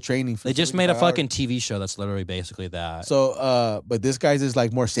SEAL training. For They just made a 75 fucking TV show that's literally basically that. So, but this guy's is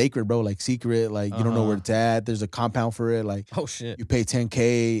like more sacred, bro. Like secret. Like you don't know where it's at. There's a compound for it. Like Oh shit. you pay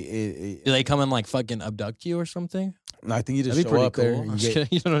 $10K. Do they come and like fucking abduct you or something? No, I think you just That'd be show pretty up there. cool. And you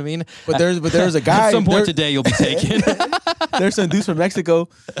get, You know what I mean? but there's a guy. At some point today, you'll be taken. There's some dudes from Mexico,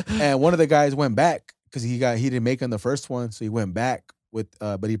 and one of the guys went back because he didn't make it on the first one, so he went back with.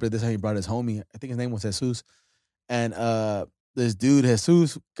 But this time he brought his homie. I think his name was Jesus. And this dude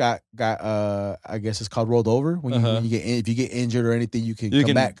Jesus got I guess it's called rolled over when you get if you get injured or anything you can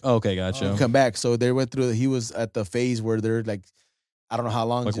come back. Okay, gotcha. You can come back. So they went through. He was at the phase where they're like, I don't know how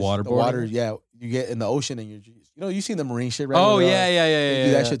long. Like just waterboarding? the water. Yeah, you get in the ocean and you've seen the marine shit, right? Oh Where, yeah. they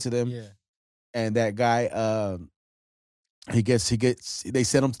do that shit to them. Yeah. And that guy, he gets. They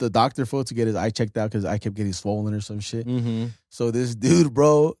sent him to the doctor to get his eye checked out because his eye kept getting swollen or some shit. Mm-hmm. So this dude,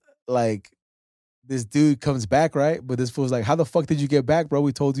 bro, like. This dude comes back, right? But this fool's like, how the fuck did you get back, bro?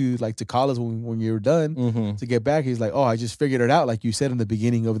 We told you like to call us when you were done to get back. He's like, oh, I just figured it out. Like you said in the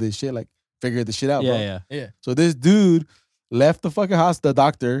beginning of this shit, like figured the shit out, bro. Yeah. So this dude left the fucking hospital, the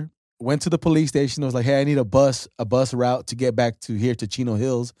doctor, went to the police station, was like, hey, I need a bus route to get back to here to Chino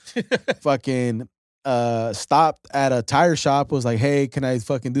Hills. Fucking stopped at a tire shop, was like, hey, can I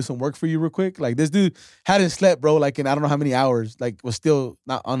fucking do some work for you real quick? Like this dude hadn't slept, bro, like in I don't know how many hours, like was still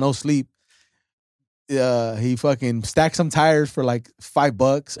not on no sleep. He fucking stacked some tires for like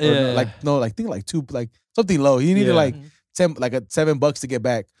 $5 or I think like two, like something low. He needed like $7 to get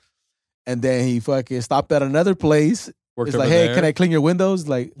back. And then he fucking stopped at another place. It's like, hey, can I clean your windows?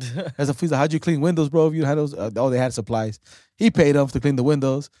 Like, as a he's like, how'd you clean windows, bro? If you had those, they had supplies. He paid them to clean the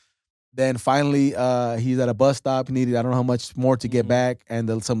windows. Then finally, he's at a bus stop. He needed I don't know how much more to get back,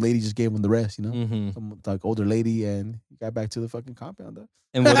 and some lady just gave him the rest. Some like older lady, and he got back to the fucking compound. Though.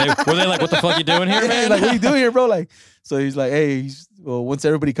 And were they like, what the fuck you doing here, man? Like, what are you doing here, bro? Like, so he's like, hey, once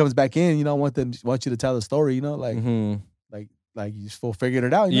everybody comes back in, I want you to tell the story, like, like you just figured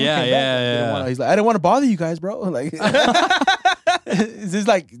it out. Yeah. He's like, I didn't want to bother you guys, bro. Like, is this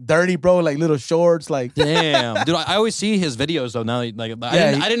like dirty, bro? Like little shorts, like. Damn, dude. I always see his videos though. Now, like,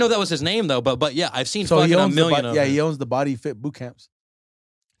 I didn't know that was his name though. But yeah, I've seen fucking a million of them. He owns the Body Fit boot camps.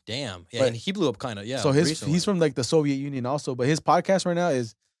 Damn. Yeah, and he blew up kind of. Yeah. So he's from like the Soviet Union also, but his podcast right now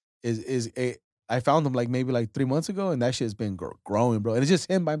is I found him like maybe like 3 months ago, and that shit's been growing, bro. And it's just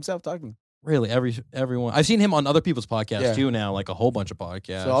him by himself talking. Really, everyone. I've seen him on other people's podcasts too now, like a whole bunch of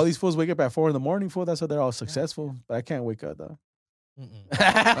podcasts. So all these fools wake up at 4 a.m, fool. That's why they're all successful. But I can't wake up though.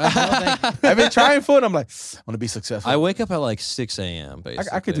 I've been trying, fool. And I'm like, I want to be successful. I wake up at like 6 a.m.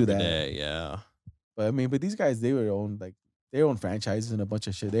 basically. I could do that. Day, yeah. But I mean, these guys, they own their own franchises and a bunch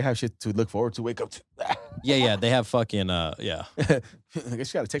of shit. They have shit to look forward to. Wake up to. Yeah. They have fucking I guess you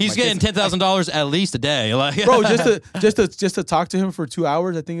gotta take. He's getting $10,000 at least a day, like bro. Just to talk to him for 2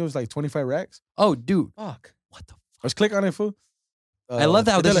 hours. I think it was like 25 racks. Oh, dude, fuck. What the? Let's click on it, fool. I love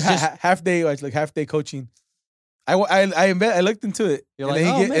that. This is just half day, like half day coaching. I looked into it. You're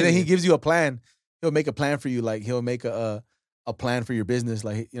and then he gives you a plan. He'll make a plan for you. Like he'll make a plan for your business.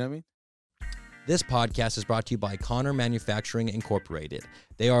 Like, you know what I mean? This podcast is brought to you by Connor Manufacturing Incorporated.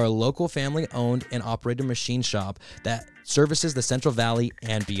 They are a local family-owned and operated machine shop that services the Central Valley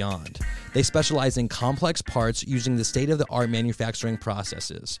and beyond. They specialize in complex parts using the state-of-the-art manufacturing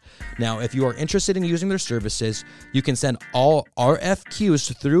processes. Now, if you are interested in using their services, you can send all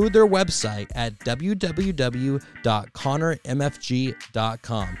RFQs through their website at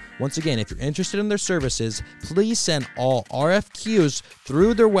www.connormfg.com. Once again, if you're interested in their services, please send all RFQs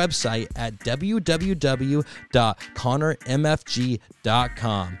through their website at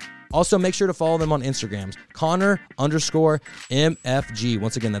www.connormfg.com. Also, make sure to follow them on Instagrams, Connor_MFG.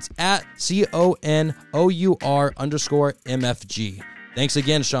 Once again, that's at CONOUR_MFG. Thanks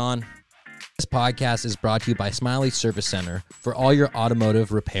again, Sean. This podcast is brought to you by Smiley's Service Center for all your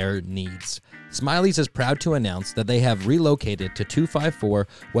automotive repair needs. Smiley's is proud to announce that they have relocated to 254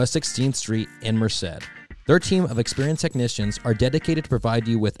 West 16th Street in Merced. Their team of experienced technicians are dedicated to provide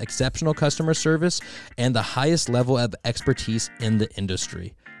you with exceptional customer service and the highest level of expertise in the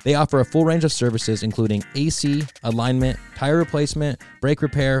industry. They offer a full range of services, including AC, alignment, tire replacement, brake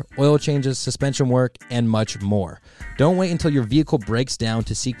repair, oil changes, suspension work, and much more. Don't wait until your vehicle breaks down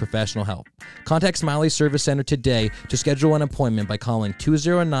to seek professional help. Contact Smiley Service Center today to schedule an appointment by calling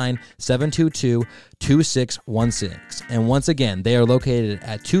 209-722-2616. And once again, they are located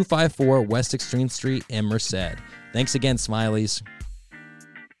at 254 West 16th Street in Merced. Thanks again, Smileys.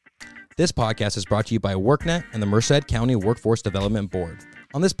 This podcast is brought to you by WorkNet and the Merced County Workforce Development Board.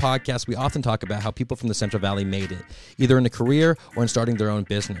 On this podcast, we often talk about how people from the Central Valley made it, either in a career or in starting their own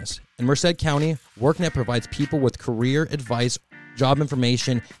business. In Merced County, WorkNet provides people with career advice, job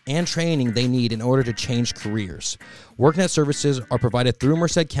information, and training they need in order to change careers. WorkNet services are provided through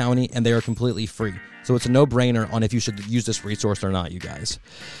Merced County, and they are completely free. So it's a no-brainer on if you should use this resource or not, you guys.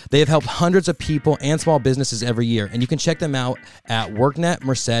 They have helped hundreds of people and small businesses every year, and you can check them out at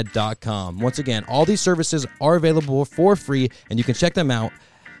worknetmerced.com. Once again, all these services are available for free, and you can check them out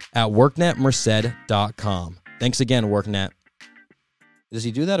at worknetmerced.com. Thanks again, WorkNet. Does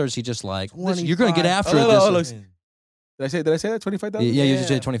he do that, or is he just like, you're going to get after it? Did I say that? 25,000? Yeah, you just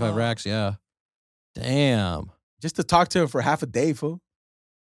said 25 racks, yeah. Damn. Just to talk to him for half a day, fool.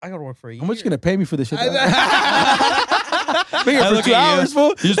 I gotta work for a year. How much you gonna pay me for this shit? Been here I for 2 hours, fool.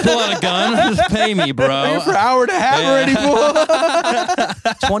 You just pull out a gun, just pay me, bro. Been here for an hour and a half already,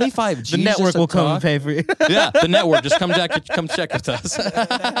 fool. 25 G's. The network will come and pay for you. Yeah, the network. Just come check with us.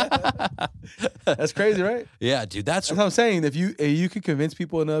 That's crazy, right? Yeah, dude. That's what I'm saying. If you can convince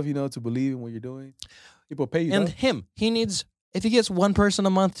people enough, to believe in what you're doing, people pay you. And he needs, if he gets one person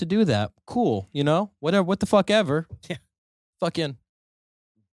a month to do that, cool. Whatever, what the fuck ever. Yeah. Fucking.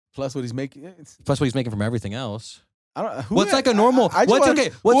 Plus what he's making. Plus what he's making from everything else. I don't. What's like a normal?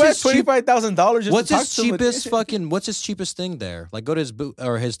 What's $25,000? What's his cheapest fucking? What's his cheapest thing there? Like go to his boot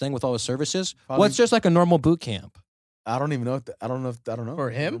or his thing with all his services. What's just like a normal boot camp? I don't even know. I don't know. For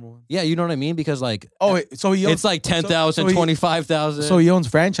him? Yeah, you know what I mean? Because like, so he owns, it's like 10,000, 25,000. So he owns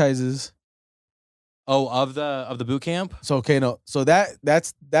franchises. Oh, of the boot camp. So so that's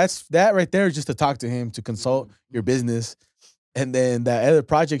that right there is just to talk to him, to consult your business. And then that other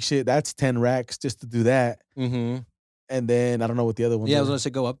project shit, that's 10 racks just to do that. Mm-hmm. And then I don't know what the other one. Yeah, I was gonna say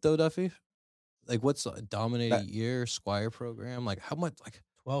go up though, Duffy. Like what's a dominated year Squire program? Like how much? Like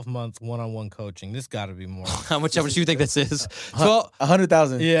 12 months one-on-one coaching. This got to be more. How much do you think this is?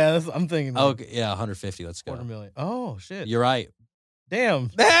 100,000. Yeah, I'm thinking. Okay, yeah, 150. Let's go. $250,000. Oh shit. You're right. Damn.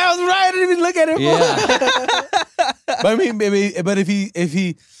 I was right. I didn't even look at it. Yeah. But I mean, but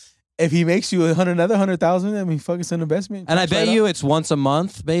if he makes you another 100,000, I mean, fuck, it's an investment. And I bet you it's once a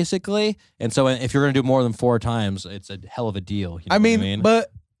month, basically. And so if you're going to do more than 4 times, it's a hell of a deal. You know I mean,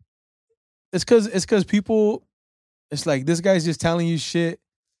 but it's because people, it's like this guy's just telling you shit,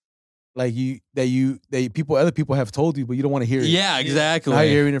 like other people have told you, but you don't want to hear it. Yeah, exactly. Now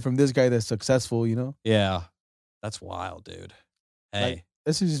you're hearing it from this guy that's successful, Yeah, that's wild, dude. Hey,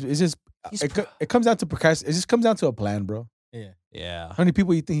 like, it comes down to it just comes down to a plan, bro. Yeah. How many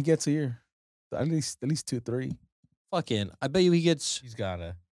people you think he gets a year? At least 2, 3. Fucking, I bet you he gets. He's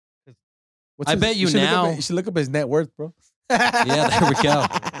gotta. Bet you now. You should look up his net worth, bro. Yeah, there we go.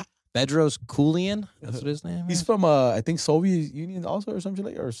 Bedros Keuilian. That's what his name is. He's from I think Soviet Union also or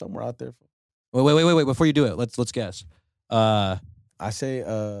something or somewhere out there. Wait. Before you do it, let's guess. I say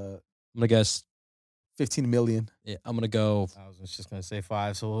I'm gonna guess 15 million. Yeah, I'm gonna go. I was just gonna say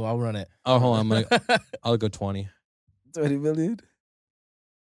 5, so I'll run it. Oh, hold on. I'll go 20. 20 million.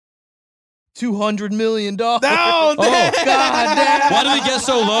 $200 million. No, God damn. Why did we get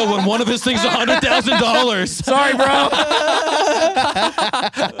so low when one of his things is $100,000? Sorry, bro.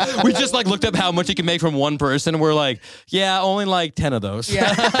 We just like looked up how much he can make from one person, and we're like, yeah, only like 10 of those.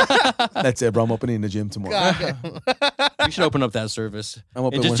 Yeah. That's it, bro. I'm opening the gym tomorrow. We should open up that service. I'm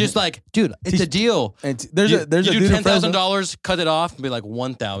and just like, dude, it's a deal. And there's a you do dude $10,000, cut it off, and be like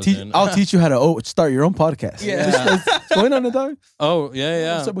 1,000. I'll teach you how to start your own podcast. Yeah. What's going on, dog? Oh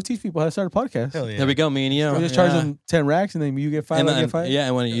yeah. So we'll teach people how to start a podcast. Hell yeah. There we go, me and you. We just charge them 10 racks, and then you get 5. And I get 5. Yeah,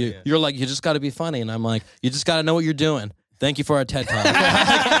 and when you're like, you just got to be funny, and I'm like, you just got to know what you're doing. Thank you for our TED Talk.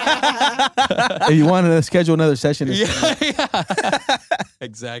 If you want to schedule another session, yeah.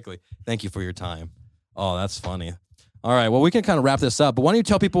 Exactly. Thank you for your time. Oh, that's funny. All right, well, we can kind of wrap this up, but why don't you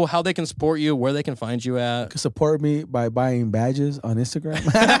tell people how they can support you, where they can find you at? You can support me by buying badges on Instagram.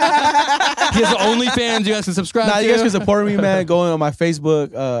 He has OnlyFans you guys can subscribe to. You guys can support me, man, going on my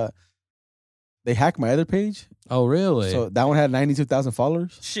Facebook. They hacked my other page. Oh, really? So that one had 92,000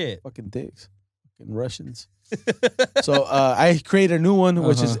 followers. Shit. Fucking dicks. Fucking Russians. So I created a new one,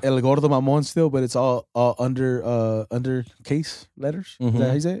 which is El Gordo Mamon still, but it's all under case letters. Is that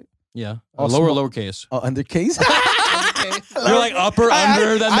how you say it? Yeah. All lowercase. Under case? You're like upper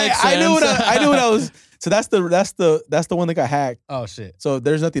under. That makes sense. I knew what I was. So that's the one that got hacked. Oh shit. So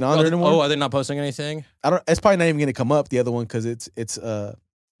there's nothing on there anymore. Oh, are they not posting anything? It's probably not even gonna come up, the other one, because it's The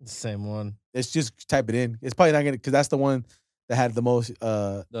same one. it's just type it in. It's probably not gonna, because that's the one that had the most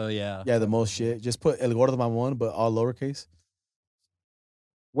Oh yeah. the most shit. Just put El Gordo Mamon, but all lowercase.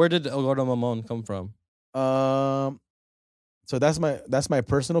 Where did El Gordo Mamon come from? So that's my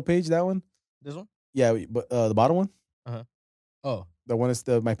personal page, that one. This one? Yeah, but the bottom one. Oh. The one is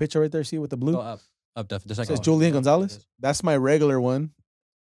my picture right there, see, with the blue? Up definitely. It says Julian Gonzalez. That's my regular one.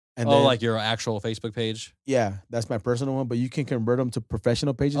 And then, like your actual Facebook page? Yeah, that's my personal one, but you can convert them to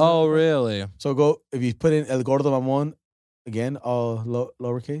professional pages. Oh, now. really? So if you put in El Gordo Mamon, again, all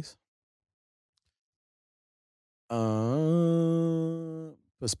lowercase.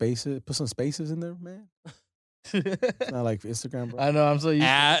 Put some spaces in there, man. It's not like Instagram, bro. I know, I'm so used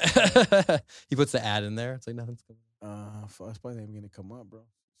to He puts the ad in there. It's like nothing's coming. It's probably not even gonna come up, bro.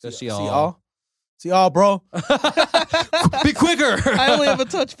 See all, bro. Be quicker. I only have a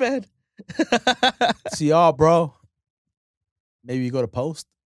touchpad. See all, bro. Maybe you go to post.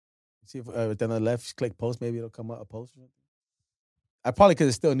 See if then on the left, click post. Maybe it'll come up a post. I probably, because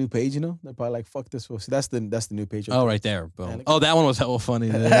it's still a new page, you know. They're probably like, "Fuck this." So that's the new page. Right there. Boom. Oh, that one was hella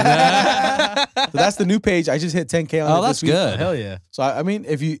funny. So that's the new page. I just hit 10K on it. Oh, that's good. Hell yeah. So I mean,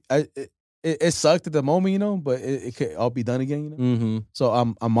 if you, it sucked at the moment, you know, but it could all be done again, you know. Mm-hmm. So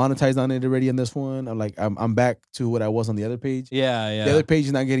I'm monetized on it already on this one. I'm back to what I was on the other page. Yeah. The other page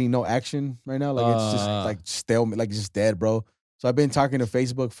is not getting no action right now. Like it's just like stale, like it's just dead, bro. So I've been talking to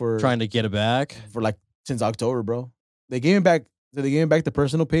Facebook for trying to get it back for like since October, bro. They gave me back. So they gave me back the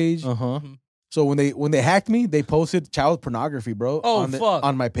personal page. So when they hacked me, they posted child pornography, bro. Oh, fuck.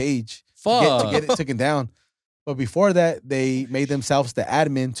 On my page. Fuck. To get it taken down. But before that, they made themselves the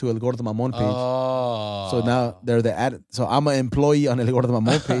admin to El Gordo Mamon page. Oh. So now they're the ad. So I'm an employee on El Gordo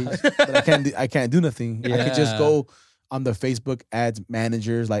Mamon page. But I can't do nothing. I could just go on the Facebook ads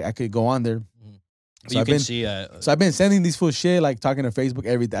managers. Like I could go on there. So you can see. So I've been sending these full shit, like talking to Facebook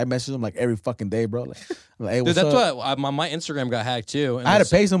every day. I message them like every fucking day, bro. Like, I'm like, hey, what's dude, that's up? what my Instagram got hacked too. And I had to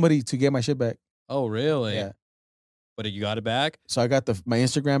pay somebody to get my shit back. Oh, really? Yeah. But you got it back? So I got my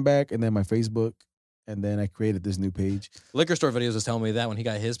Instagram back and then my Facebook. And then I created this new page. Liquor Store Videos was telling me that when he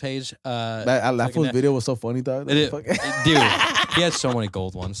got his page. That fool's video was so funny, dog. Dude, he had so many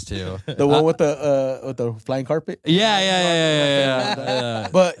gold ones too. The one with the flying carpet. Yeah.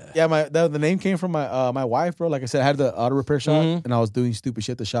 But yeah, the name came from my wife, bro. Like I said, I had the auto repair shop, and I was doing stupid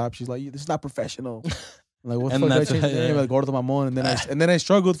shit at the shop. She's like, "This is not professional." I'm like, what the fuck did I change the name? Like, Gordo Mamon. And then I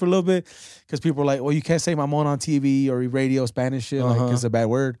struggled for a little bit because people were like, "Well, you can't say Mamon on TV or radio Spanish shit, like it's a bad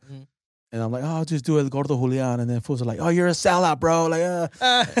word." And I'm like, "Oh, I'll just do El Gordo Julian." And then fools are like, "Oh, you're a sellout, bro." Like,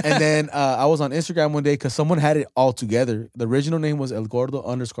 And then I was on Instagram one day because someone had it all together. The original name was El Gordo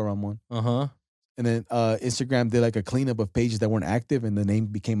 _Ramon. And then Instagram did like a cleanup of pages that weren't active, and the name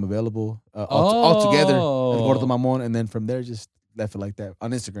became available all together, El Gordo Mamon. And then from there, just left it like that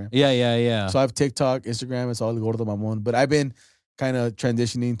on Instagram. Yeah. So I have TikTok, Instagram. It's all El Gordo Mamon. But I've been kind of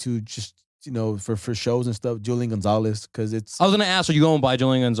transitioning to just, you know, for shows and stuff, Julian Gonzalez, because it's. I was gonna ask, are you going by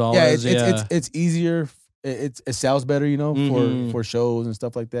Julian Gonzalez? Yeah, it's easier. It sells better, you know, for shows and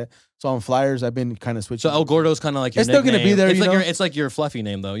stuff like that. So on flyers, I've been kind of switching. So El Gordo's kind of like your it's still nickname. Gonna be there. It's like your fluffy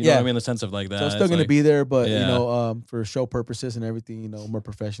name though. You know what I mean? In the sense of like that. So it's still gonna be there, but you know, for show purposes and everything, you know, more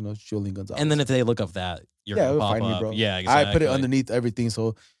professional. Julian Gonzalez. And then if they look up that, you're gonna pop find up. me, bro. Yeah, exactly. I put it underneath everything, so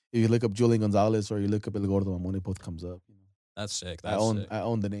if you look up Julian Gonzalez or you look up El Gordo Mamon, it both comes up. That's sick. I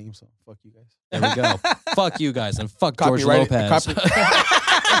own the name, so fuck you guys. There we go. Fuck you guys and fuck George Lopez.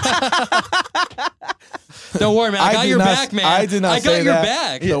 Don't worry, man. I got your back, man. I did not say got your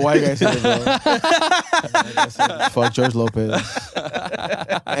back. So why you guys say that, bro? Fuck George Lopez.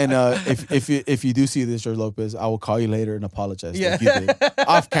 And if you do see this, George Lopez, I will call you later and apologize. Yeah. Like you did.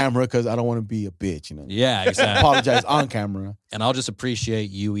 Off camera, because I don't want to be a bitch, you know. Yeah, exactly. Apologize on camera. And I'll just appreciate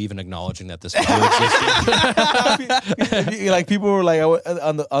you even acknowledging that this video existed. Like people were like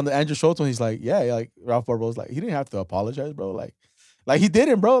on the Andrew Schultz one, he's like, yeah, like Ralph Barbo's like, he didn't have to apologize, bro. Like he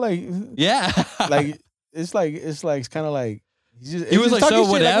didn't, bro. Like yeah, like it's kind of like he was like, so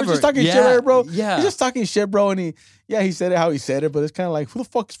shit. whatever. Like, we're just talking shit, right, bro. Yeah, he's just talking shit, bro. And he said it how he said it, but it's kind of like, who the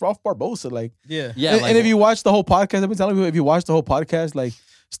fuck is Ralph Barbosa? Like, yeah. And if you watch the whole podcast, I've been telling people, if you watch the whole podcast, like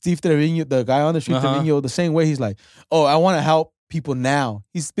Steve Trevino, the guy on the street, Trevino, the same way, he's like, oh, I want to help people now.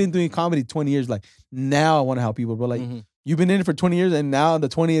 He's been doing comedy 20 years. Like, now I want to help people, bro. Like, you've been in it for 20 years, and now in the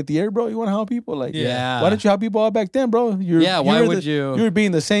 20th year, bro, you want to help people? Like, why don't you help people all back then, bro? Why would you? You were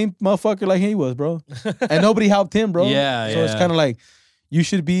being the same motherfucker like he was, bro. And nobody helped him, bro. Yeah, So it's kind of like, you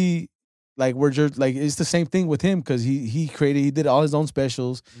should be like we're just like it's the same thing with him because he did all his own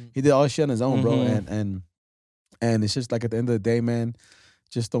specials. He did all his shit on his own, bro. And it's just like at the end of the day, man,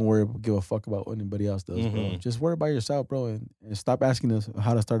 just don't give a fuck about what anybody else does, bro. Just worry about yourself, bro, and stop asking us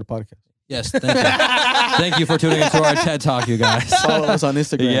how to start a podcast. Yes, thank you. Thank you for tuning into our TED Talk, you guys. Follow us on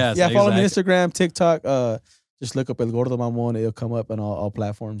Instagram. Yes, follow me on Instagram, TikTok. Just look up El Gordo Mamon. It'll come up on all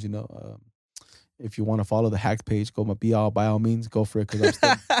platforms, you know. If you want to follow the hacked page, by all means, go for it because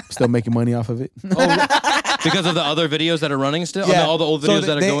I'm still making money off of it. Because of the other videos that are running still? Yeah. All the old videos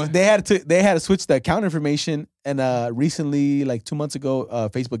that are going? They had to switch the account information, and recently, like 2 months ago,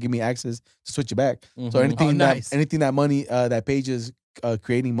 Facebook gave me access to switch it back. So anything that money that page is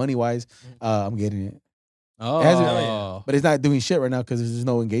creating money-wise, I'm getting it. Oh, but it's not doing shit right now because there's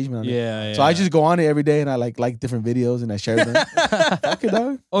no engagement on it. Yeah. So I just go on it every day and I like different videos and I share them. Okay,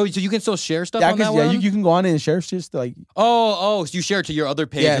 dog. Oh, so you can still share stuff on that one? Yeah, you can go on it and share shit. Like, so you share it to your other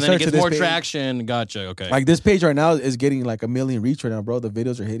page and then it gets more traction. Gotcha. Okay. Like this page right now is getting like 1 million reach right now, bro. The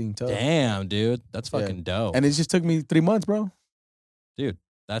videos are hitting tough. Damn, dude, that's fucking dope. And it just took me 3 months, bro. Dude,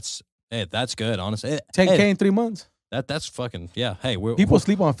 that's good. Honestly, 10K in 3 months. That's fucking Hey, people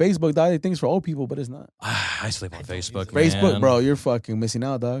sleep on Facebook, dog. They think it's for old people, but it's not. I sleep on Facebook. Facebook, man. Bro, you're fucking missing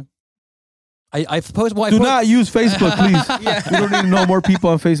out, dog. I post. Well, Do not use Facebook, please. We don't need to know more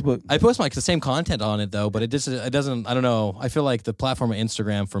people on Facebook. I post the same content on it though, but it doesn't. I don't know. I feel like the platform of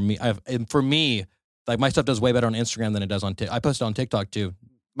Instagram for me, like my stuff does way better on Instagram than it does on TikTok. I post it on TikTok too.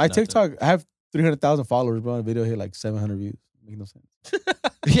 My TikTok, I have 300,000 followers, bro. The video hit like 700 views. Make no sense.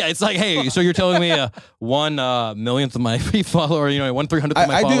 Yeah, it's like, hey, so you're telling me 1/millionth of my follower, 1/300th of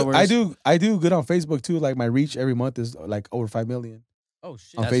my followers? I do good on Facebook too. Like my reach every month is like over 5 million. Oh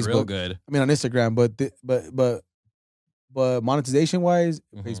shit, that's Facebook. Real good. I mean on Instagram, but monetization wise,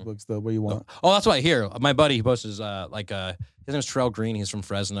 Facebook's the where you want. Oh, that's what I hear. My buddy, he posts his name's Terrell Green. He's from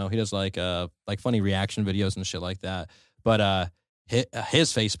Fresno. He does like funny reaction videos and shit like that. But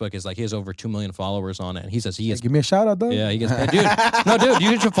his Facebook is like he has over 2 million followers on it, and he says he is. Give me a shout out, though. Yeah, he gets paid. Dude,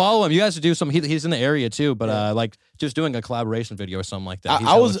 you should follow him. You guys should do some. He's in the area too, but like just doing a collaboration video or something like that.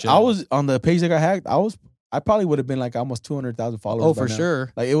 I was on the page that got hacked. I probably would have been like almost 200,000 followers. Oh, for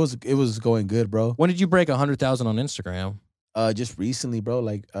sure. Like it was going good, bro. When did you break 100,000 on Instagram? Just recently, bro.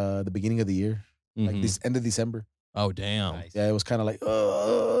 Like the beginning of the year, like this end of December. Oh damn. Nice. Yeah, it was kind of like,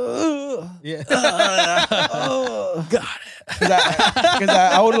 yeah. Got it. Because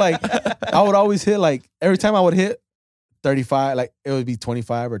I would always hit like every time I would hit 35, like it would be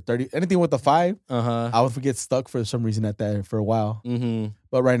 25 or 30, anything with the 5. I would forget stuck for some reason at that for a while.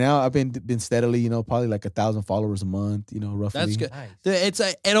 But right now I've been steadily, probably like 1,000 followers a month, roughly. That's good.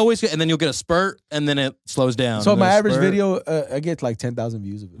 Nice. It always, and then you'll get a spurt, and then it slows down. So my average video, I get like 10,000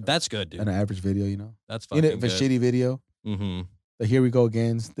 views of it. That's good, dude. An average video, That's fucking good. If a shitty video. But here we go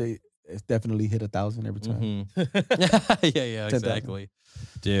again. It's definitely hit 1,000 every time. Yeah, exactly.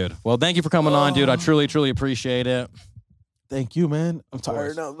 Dude, well, thank you for coming on, dude. I truly, truly appreciate it. Thank you, man. I'm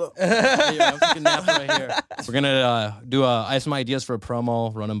tired now. Look. I'm taking a nap right here. We're gonna I have some ideas for a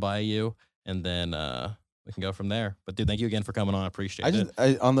promo, run them by you, and then we can go from there. But dude, thank you again for coming on. I appreciate it.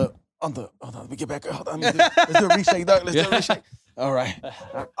 Hold on, let me get back. Hold on, let's do a reshake, dog. Let's do a reshake. All right.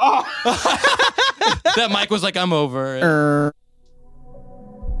 That mic was like, I'm over it.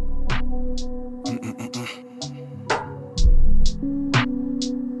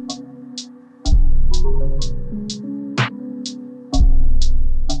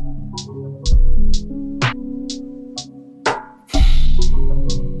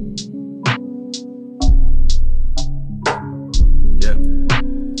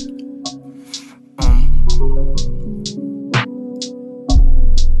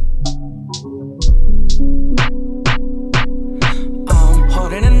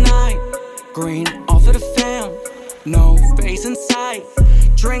 Green off of the film, no face in sight,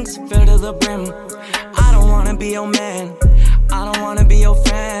 drinks filled to the brim. I don't wanna be your man, I don't wanna be your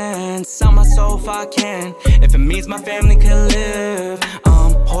friend. Sell my soul if I can, if it means my family can live.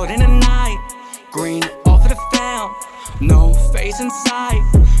 I'm holding a night, green off of the film, no face in sight,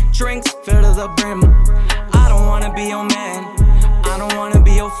 drinks filled to the brim. I don't wanna be your man, I don't wanna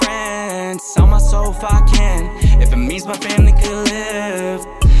be your friend. Sell my soul if I can, if it means my family can live.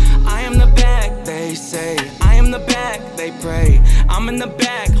 I am the back, they say. I am the back, they pray. I'm in the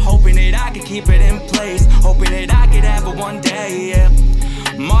back, hoping that I can keep it in place. Hoping that I could have it one day, yeah.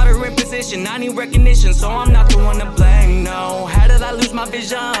 Moderate position, I need recognition, so I'm not the one to blame, no. How did I lose my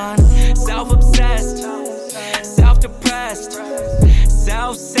vision? Self-obsessed, self-depressed,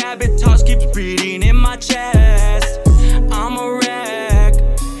 self-sabotage keeps beating in my chest. I'm a wreck,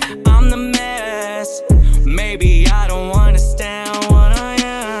 I'm the mess. Maybe I don't understand what I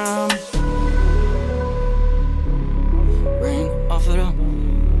am.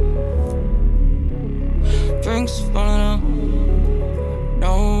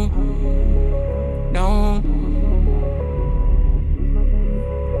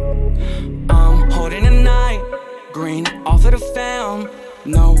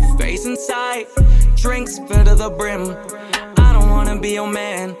 no face in sight. Drinks filled to the brim. I don't wanna be your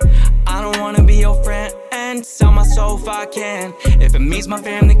man, I don't wanna be your friend. And sell my soul if I can, if it means my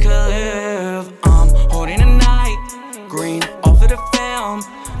family could live. I'm holding a night, green off of the film.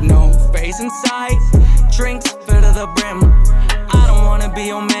 No face in sight, drinks filled to the brim. I don't wanna be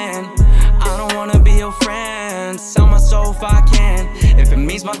your man, I don't wanna be your friend. Sell my soul if I can, if it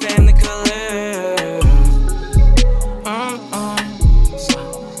means my family could live.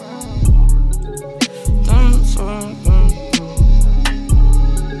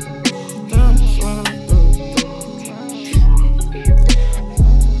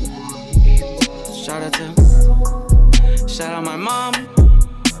 Shout out my mom,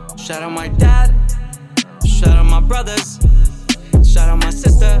 shout out my dad, shout out my brothers, shout out my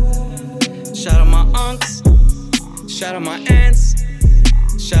sister, shout out my aunts, shout out my aunts,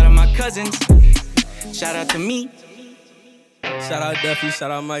 shout out my cousins, shout out to me. Shout out Duffy,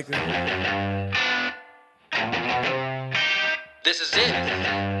 shout out Micah. This is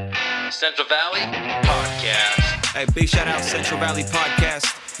it. Central Valley Podcast. Hey, big shout out Central Valley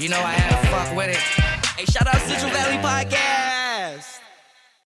Podcast. You know I had to fuck with it. Hey, shout out Central Valley.